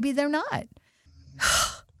people, or maybe they're not?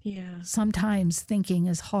 Yeah. Sometimes thinking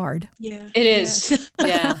is hard. Yeah. It is.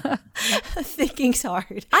 Yeah. Thinking's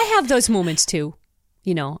hard. I have those moments too.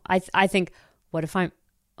 I think, what if I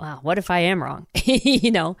am wrong?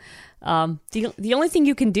 The only thing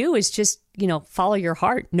you can do is just, follow your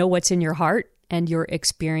heart, know what's in your heart and your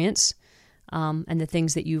experience, and the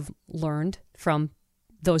things that you've learned from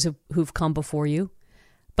those who've come before you.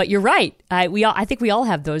 But you're right. I think we all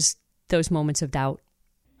have those moments of doubt.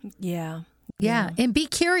 Yeah. Yeah. And be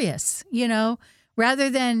curious, rather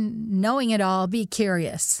than knowing it all, be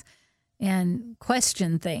curious and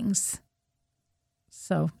question things.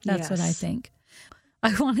 So that's what I think.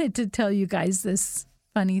 I wanted to tell you guys this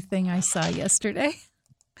funny thing I saw yesterday.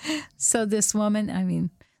 So this woman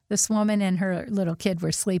and her little kid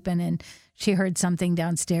were sleeping, and she heard something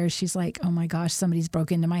downstairs. She's like, oh my gosh, somebody's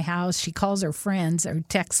broke into my house. She calls her friends or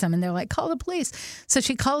texts them, and they're like, call the police. So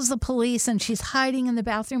she calls the police, and she's hiding in the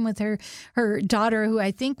bathroom with her daughter, who I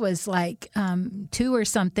think was like 2 or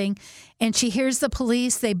something. And she hears the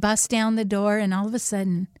police. They bust down the door, and all of a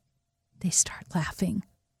sudden they start laughing.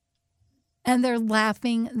 And they're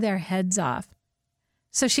laughing their heads off.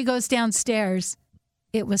 So she goes downstairs.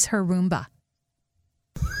 It was her Roomba.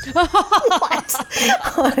 What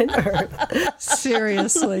on earth?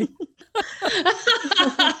 Seriously.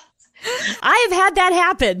 I have had that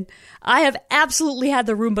happen. I have absolutely had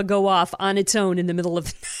the Roomba go off on its own in the middle of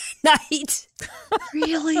the night.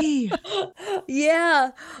 Really?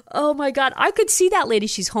 Yeah. Oh my God. I could see that lady.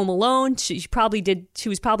 She's home alone. She was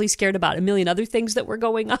probably scared about a million other things that were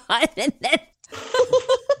going on. And then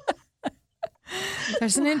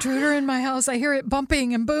there's an intruder in my house. I hear it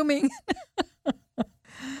bumping and booming.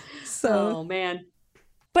 Oh man.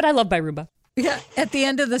 But I love my Roomba. Yeah. At the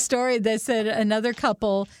end of the story, they said another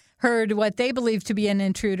couple heard what they believed to be an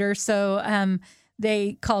intruder. So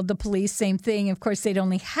they called the police, same thing. Of course, they'd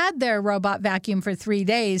only had their robot vacuum for 3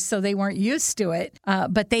 days, so they weren't used to it.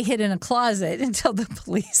 But they hid in a closet until the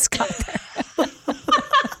police got there.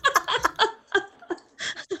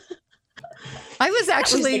 I was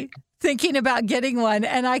actually thinking about getting one,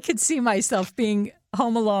 and I could see myself being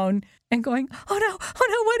home alone and going, oh no,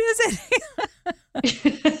 what is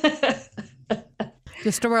it?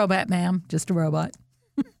 Just a robot, ma'am. Just a robot.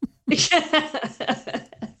 It's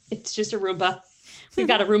just a Roomba. We've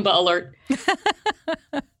got a Roomba alert.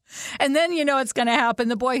 And then you know what's going to happen.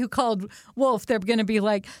 The boy who called Wolf, they're going to be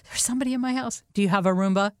like, there's somebody in my house. Do you have a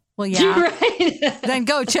Roomba? Well, yeah. Right. Then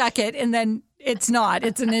go check it. And then it's not.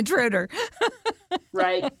 It's an intruder.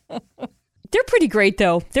 Right. They're pretty great,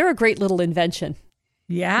 though. They're a great little invention.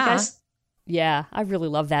 Yeah. Yeah, I really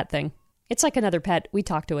love that thing. It's like another pet. We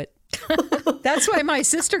talk to it. That's why my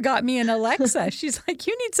sister got me an Alexa. She's like,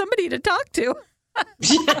 you need somebody to talk to.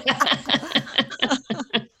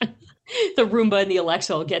 The Roomba and the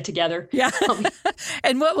Alexa will get together. Yeah.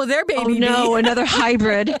 And what will their baby be? No, another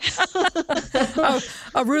hybrid. A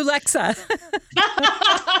Rulexa.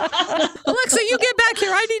 Alexa, you get back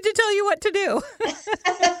here. I need to tell you what to do.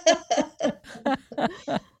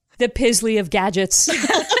 The Pisley of gadgets.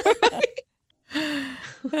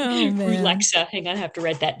 Oh, man. Alexa. Hang on, I have to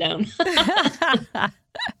write that down.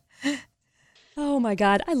 Oh my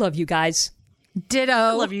God, I love you guys. Ditto.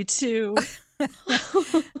 I love you too.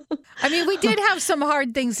 I mean, we did have some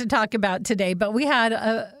hard things to talk about today, but we had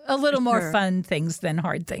a little more fun things than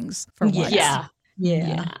hard things for once. Yeah.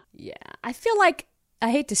 Yeah. I feel like,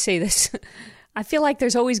 I hate to say this, I feel like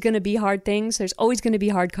there's always going to be hard things. There's always going to be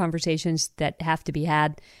hard conversations that have to be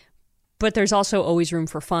had. But there's also always room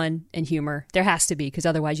for fun and humor. There has to be, because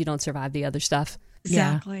otherwise you don't survive the other stuff.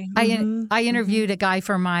 Exactly. Yeah. I interviewed a guy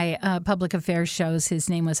for my public affairs shows.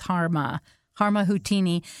 His name was Harma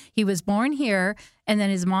Houtini. He was born here, and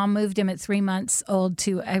then his mom moved him at 3 months old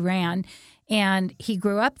to Iran. And he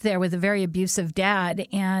grew up there with a very abusive dad.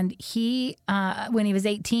 And he, when he was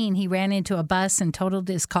 18, he ran into a bus and totaled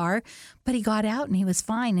his car. But he got out and he was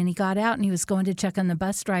fine. And he got out and he was going to check on the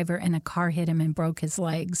bus driver, and a car hit him and broke his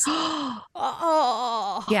legs. Oh,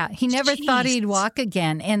 Yeah, he never thought he'd walk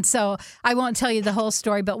again. And so I won't tell you the whole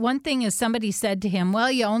story. But one thing is, somebody said to him,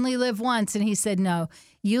 well, you only live once. And he said, no,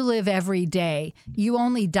 you live every day. You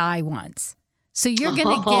only die once. So you're going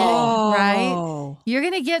to get, right? You're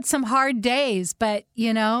going to get some hard days, but,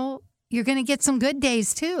 you're going to get some good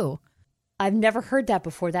days too. I've never heard that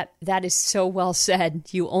before. That is so well said.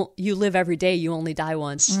 You live every day. You only die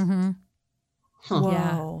once. Mm-hmm. Whoa.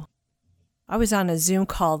 Yeah. I was on a Zoom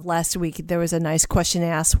call last week. There was a nice question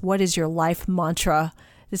asked, what is your life mantra?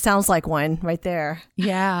 It sounds like one right there.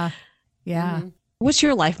 Yeah. Yeah. Mm-hmm. What's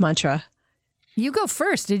your life mantra? You go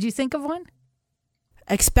first. Did you think of one?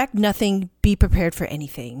 Expect nothing, be prepared for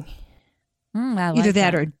anything. I like Either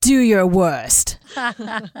that or Do your worst.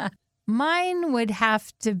 Mine would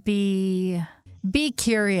have to be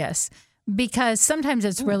curious, because sometimes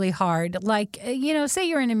it's really hard. Like, say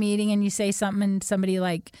you're in a meeting and you say something and somebody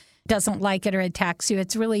doesn't like it or attacks you.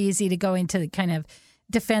 It's really easy to go into the kind of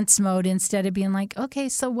defense mode instead of being like, okay,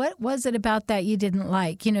 so what was it about that you didn't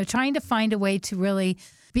like? Trying to find a way to really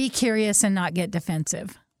be curious and not get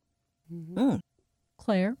defensive. Mm.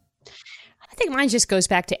 Claire? I think mine just goes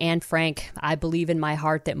back to Anne Frank. I believe in my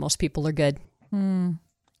heart that most people are good.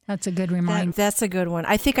 That's a good reminder. That's a good one.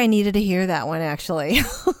 I think I needed to hear that one, actually.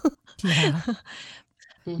 Yeah.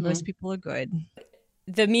 Most people are good.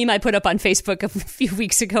 The meme I put up on Facebook a few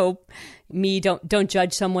weeks ago, me don't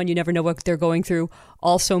judge someone, you never know what they're going through.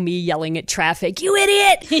 Also me yelling at traffic, you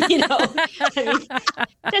idiot! Doesn't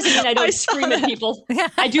mean I don't scream at people.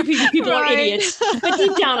 I do think people are idiots. But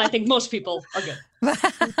deep down, I think most people are good.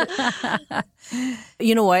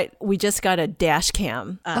 You know what? We just got a dash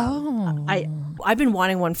cam. I've been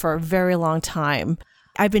wanting one for a very long time.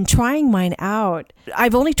 I've been trying mine out.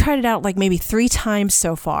 I've only tried it out like maybe 3 times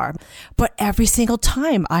so far, but every single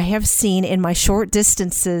time I have seen in my short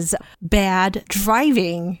distances bad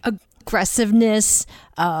driving, aggressiveness,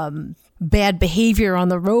 bad behavior on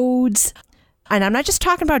the roads. And I'm not just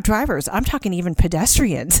talking about drivers. I'm talking even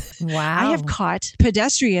pedestrians. Wow. I have caught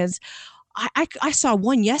pedestrians. I saw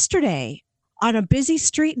one yesterday on a busy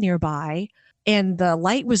street nearby, and the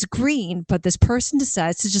light was green, but this person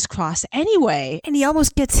decides to just cross anyway. And he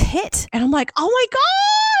almost gets hit. And I'm like, oh my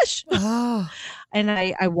gosh. Oh. And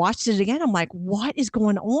I watched it again. I'm like, what is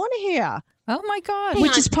going on here? Oh my God.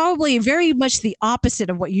 Which is probably very much the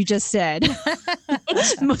opposite of what you just said.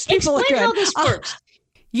 Most people are Explain how good. this works.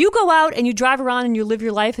 You go out and you drive around and you live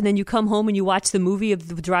your life, and then you come home and you watch the movie of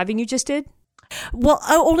the driving you just did? Well,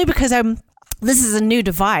 only because this is a new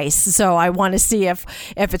device, so I want to see if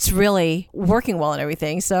it's really working well and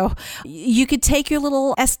everything. So you could take your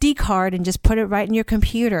little SD card and just put it right in your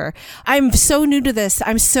computer. I'm so new to this.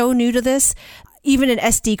 Even an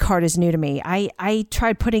SD card is new to me. I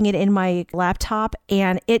tried putting it in my laptop,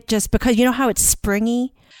 and it just, because you know how it's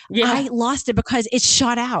springy? Yeah. I lost it because it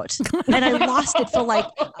shot out, and I lost it for like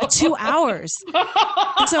 2 hours.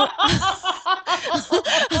 And so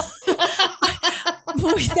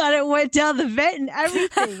we thought it went down the vent and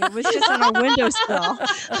everything. It was just on our windowsill.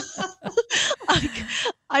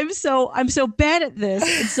 I'm so bad at this.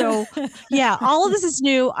 And so, yeah, all of this is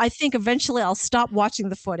new. I think eventually I'll stop watching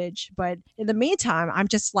the footage. But in the meantime, I'm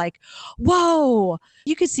just like, whoa,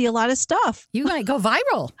 you could see a lot of stuff. You might go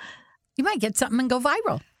viral. You might get something and go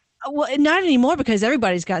viral. Well, not anymore, because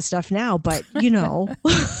everybody's got stuff now, but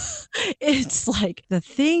it's like the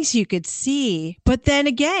things you could see. But then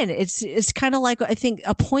again, it's kind of like, I think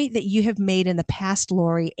a point that you have made in the past,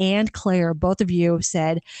 Lori and Claire, both of you have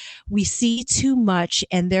said, we see too much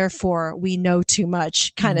and therefore we know too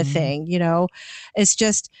much kind of thing. It's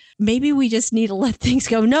just, maybe we just need to let things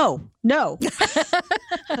go. No. But,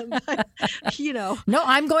 No,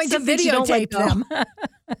 I'm going to some things you don't let videotape them.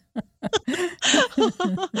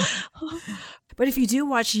 But if you do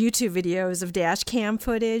watch YouTube videos of dash cam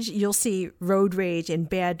footage, you'll see road rage and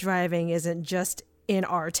bad driving isn't just in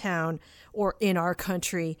our town or in our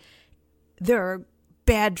country. There are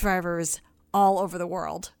bad drivers all over the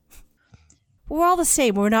world. We're all the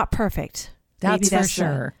same. We're not perfect. That's for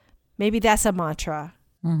sure. Maybe that's a mantra.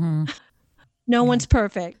 Mm-hmm. No one's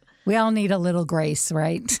perfect. We all need a little grace,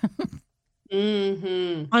 right?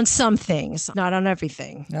 Mm-hmm. On some things, not on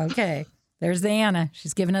everything. Okay. There's the Anna.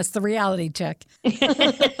 She's giving us the reality check. Okay,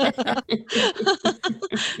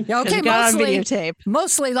 Got on videotape.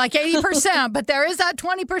 mostly like 80%, but there is that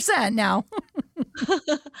 20% now.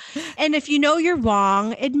 And if you know you're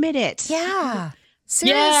wrong, admit it. Yeah.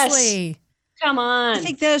 Seriously. Come on. I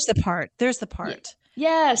think there's the part.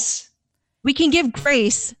 Yes. We can give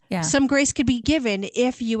grace. Yeah. Some grace could be given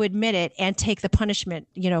if you admit it and take the punishment,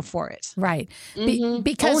 for it. Right. Mhm.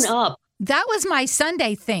 Because Own up. that was my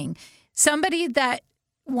Sunday thing. Somebody that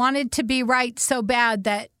wanted to be right so bad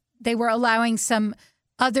that they were allowing some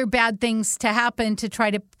other bad things to happen to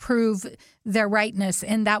try to prove their rightness.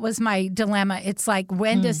 And that was my dilemma. It's like,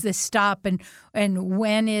 when does this stop? And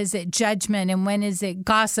when is it judgment? And when is it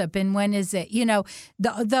gossip? And when is it,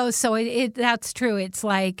 those. So that's true. It's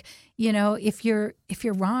like, if you're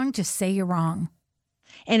wrong, just say you're wrong.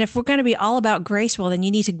 And if we're going to be all about grace, well, then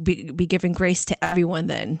you need to be giving grace to everyone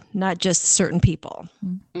then, not just certain people.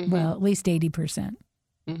 Mm-hmm. Well, at least 80%.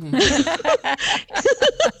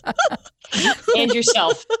 And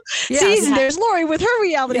yourself. See, there's Lori with her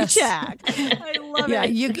reality Yes. check. I love Yeah,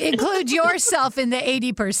 it. you include yourself in the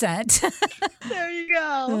 80%. There you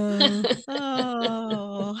go.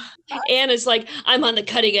 Oh. Anna's like, I'm on the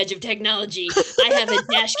cutting edge of technology. I have a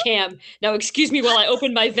dash cam. Now, excuse me while I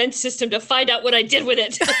open my vent system to find out what I did with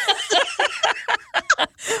it.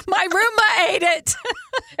 My Roomba ate it.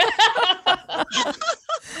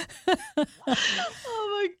 Oh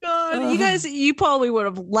my God. You guys, you probably would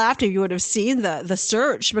have laughed if you would have seen the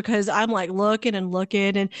search, because I'm like looking and Mark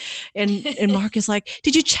is like,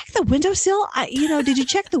 did you check the windowsill? Did you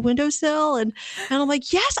check the windowsill? And I'm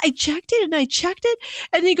like, yes, I checked it.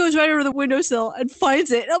 And he goes right over the windowsill and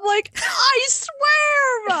finds it. And I'm like, I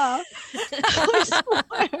swear. I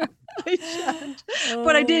swear. I checked.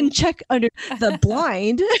 But I didn't check under the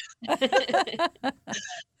blind.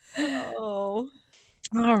 Oh.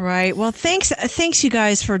 All right. Well, thanks you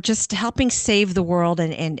guys for just helping save the world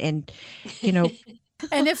and And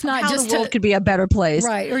if not, how just the world could be a better place.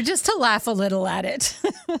 right, or just to laugh a little at it.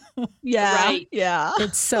 Yeah. Right. Yeah.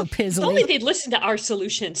 It's so If only pizzly. they'd listen to our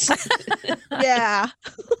solutions. Yeah.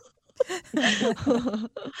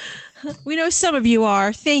 We know some of you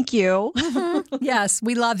are. Thank you. Yes,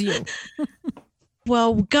 we love you.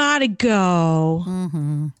 Well, gotta go.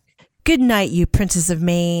 Mm-hmm. Good night, you princes of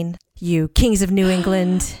Maine, you kings of New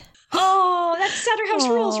England. Oh, that's Sutter House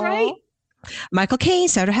Rules, right? Michael Caine,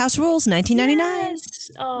 Sutter House Rules, 1999. Yes.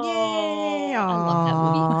 Oh, Yay. I love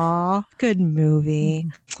Aw, good movie.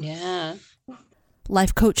 that movie. Yeah.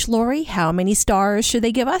 Life coach Lori, how many stars should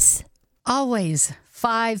they give us? Always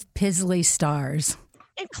 5 Pizzly stars.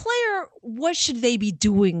 And Claire, what should they be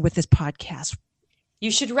doing with this podcast? You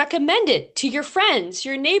should recommend it to your friends,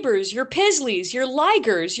 your neighbors, your Pisleys, your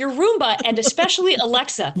Ligers, your Roomba, and especially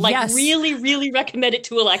Alexa. Like, Yes. really, really recommend it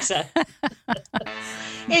to Alexa.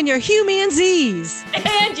 And your humanzies.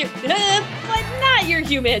 And your, but not your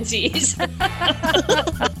humanzies.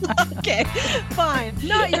 Okay, fine.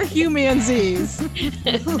 Not your humanzies.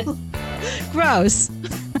 Gross.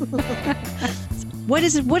 What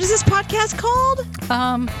is this podcast called?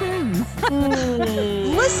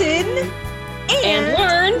 Listen And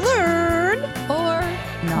learn. learn. Or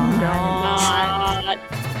not.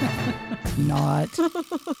 Not. Not.